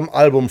vom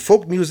Album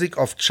Folk Music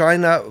of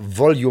China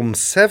Volume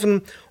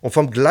 7 und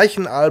vom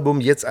gleichen Album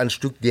jetzt ein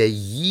Stück der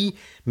Yi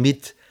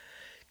mit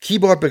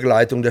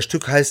Keyboard-Begleitung. Das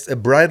Stück heißt A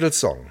Bridal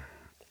Song.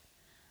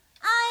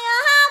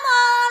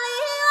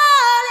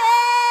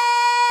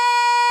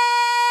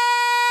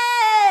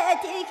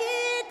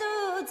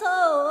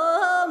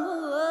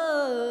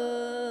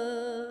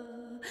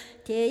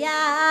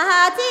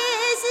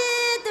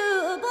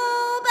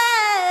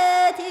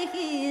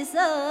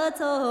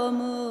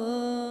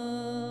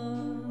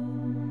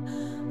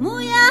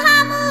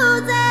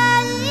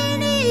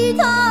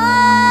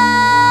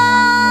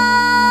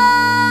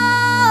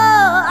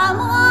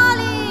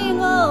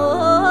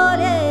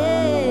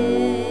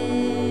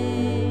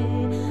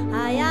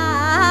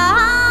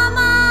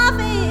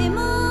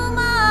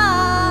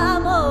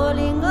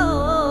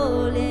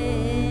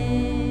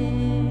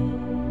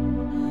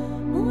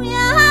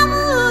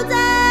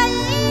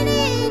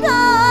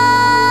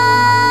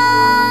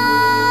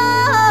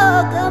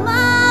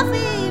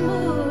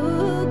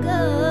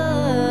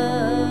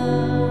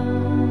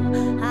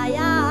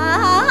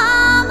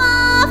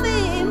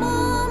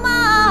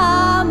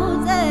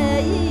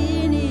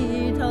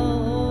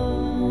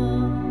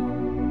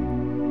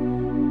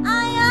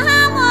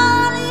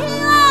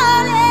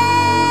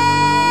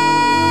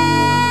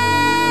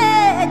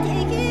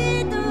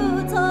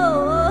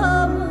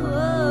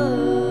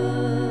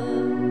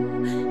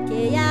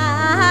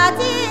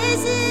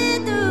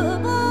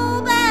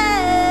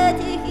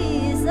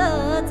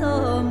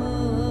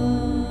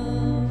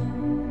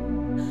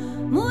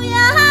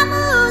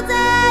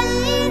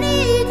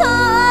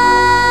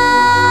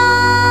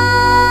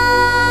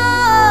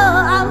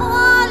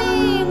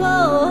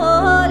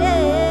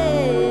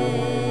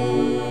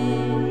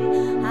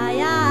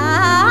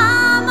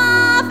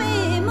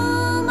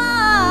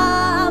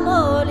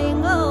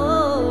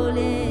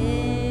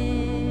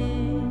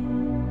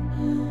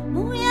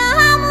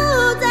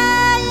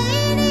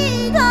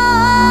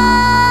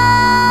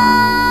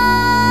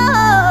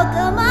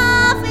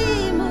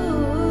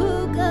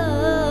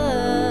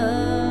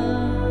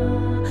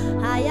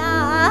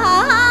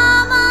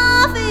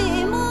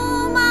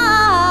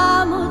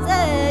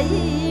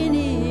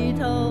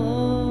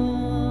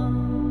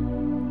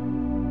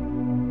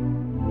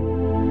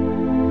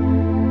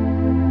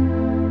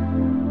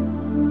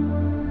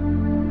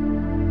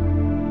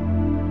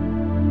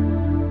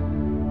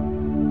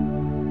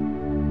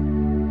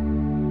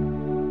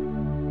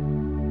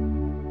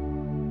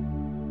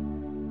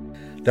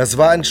 Das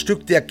war ein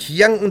Stück der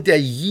Qiang und der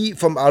Yi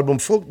vom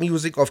Album Folk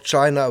Music of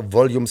China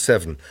Volume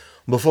 7. Und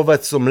bevor wir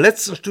zum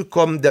letzten Stück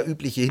kommen, der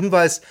übliche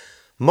Hinweis: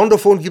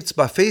 Mondophon gibt es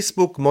bei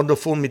Facebook,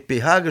 Mondophon mit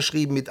PH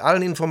geschrieben, mit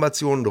allen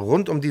Informationen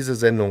rund um diese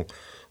Sendung.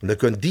 Und ihr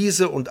könnt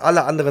diese und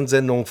alle anderen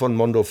Sendungen von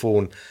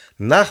Mondophon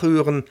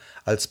nachhören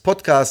als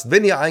Podcast,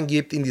 wenn ihr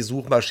eingebt in die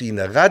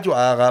Suchmaschine Radio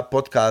Ara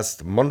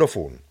Podcast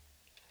Mondophon.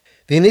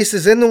 Die nächste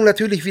Sendung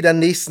natürlich wieder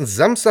nächsten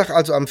Samstag,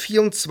 also am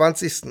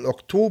 24.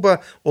 Oktober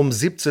um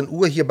 17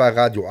 Uhr hier bei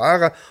Radio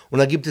Ara. Und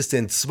dann gibt es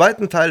den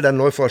zweiten Teil der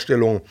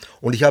Neuvorstellung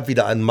und ich habe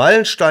wieder ein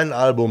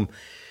Meilenstein-Album.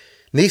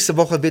 Nächste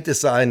Woche wird es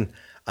sein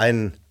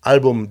ein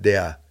Album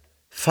der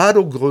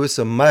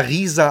Fado-Größe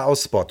Marisa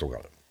aus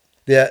Portugal.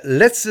 Der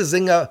letzte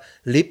Sänger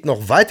lebt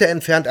noch weiter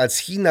entfernt als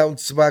China,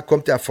 und zwar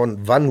kommt er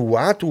von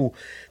Vanuatu.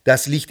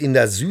 Das liegt in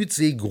der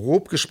Südsee,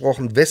 grob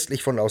gesprochen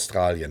westlich von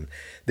Australien.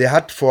 Der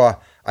hat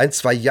vor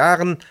 1-2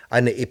 Jahren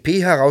eine EP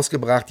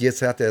herausgebracht.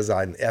 Jetzt hat er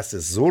sein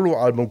erstes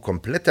Soloalbum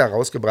komplett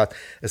herausgebracht.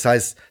 Es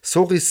heißt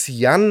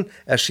Sorisian,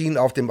 erschien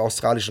auf dem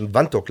australischen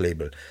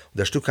Wantok-Label. Und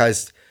das Stück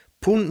heißt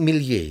Pun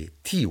Millier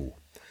Tiu.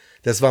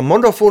 Das war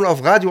Mondophon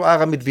auf Radio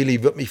Ara mit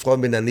Willi. Würde mich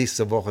freuen, wenn ihr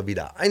nächste Woche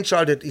wieder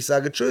einschaltet. Ich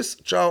sage Tschüss,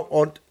 ciao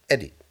und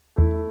Eddie.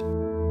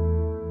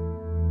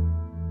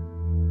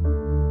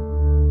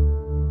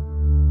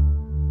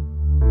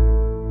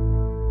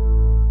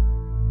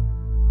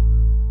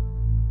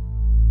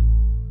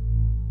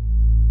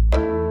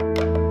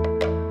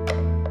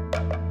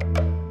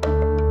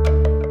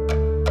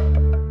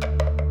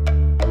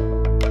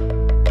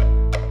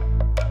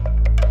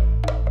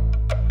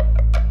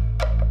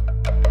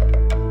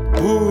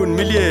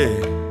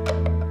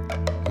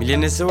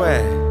 Miliene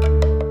soe,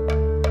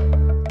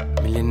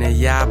 miliene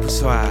ya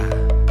puswa,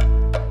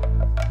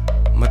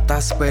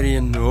 matas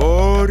perien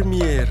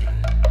dormir.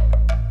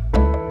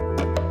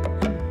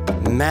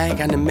 Mij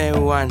kan de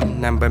meeuwan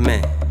naar bij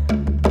mij.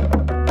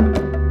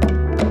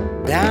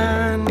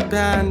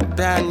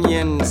 Dan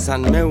yen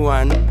san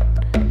meeuwan,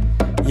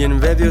 yen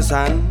video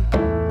san,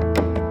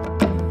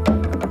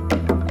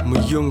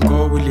 mujung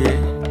kobulie,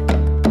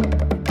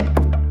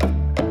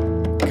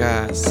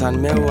 ka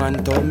san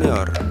meeuwan to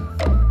meor.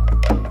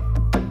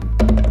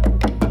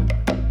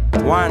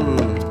 1,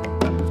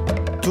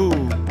 2,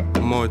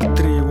 more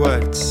 3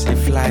 words, they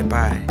fly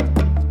by.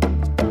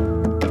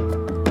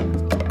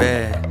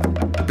 Bear,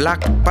 black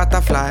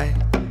butterfly,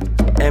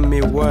 and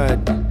me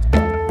word,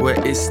 where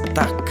it's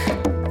stuck.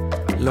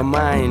 Lo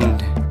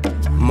mind,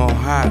 more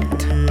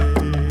heart,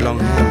 long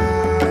hand.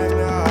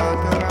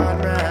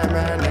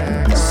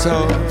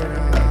 So,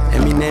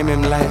 and me name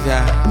him life,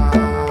 yeah.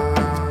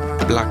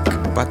 Black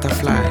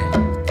butterfly.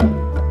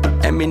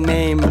 And me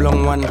name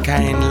belong one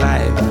kind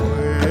life.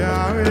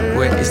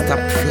 Where it stop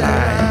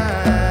fly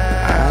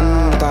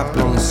and up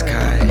long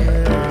sky.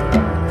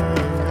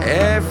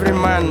 Every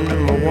man,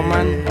 my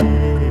woman,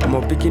 my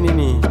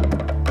bikini,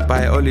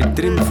 by all he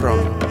dream from,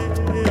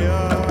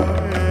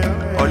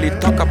 all he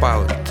talk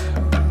about,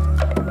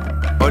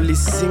 all he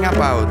sing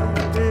about,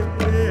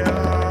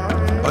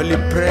 all he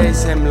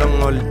praise him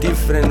long all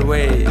different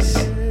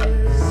ways.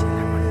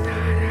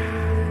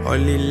 All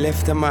he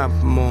left him up,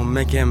 more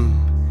make him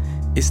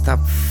stop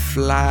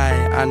fly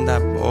and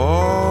up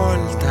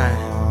all time.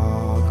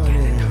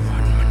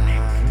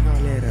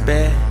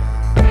 Bear,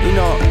 you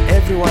know,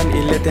 everyone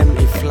he let them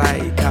he fly,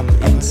 he come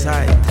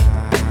inside.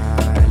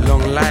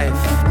 Long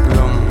life,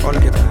 long all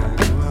together.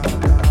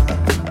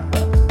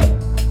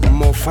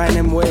 More find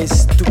them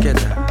ways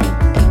together.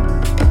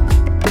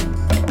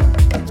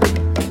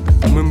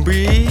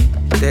 Mumbi,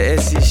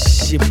 the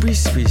is she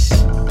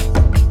peace.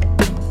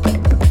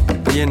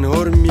 Yen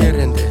hor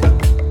mirende.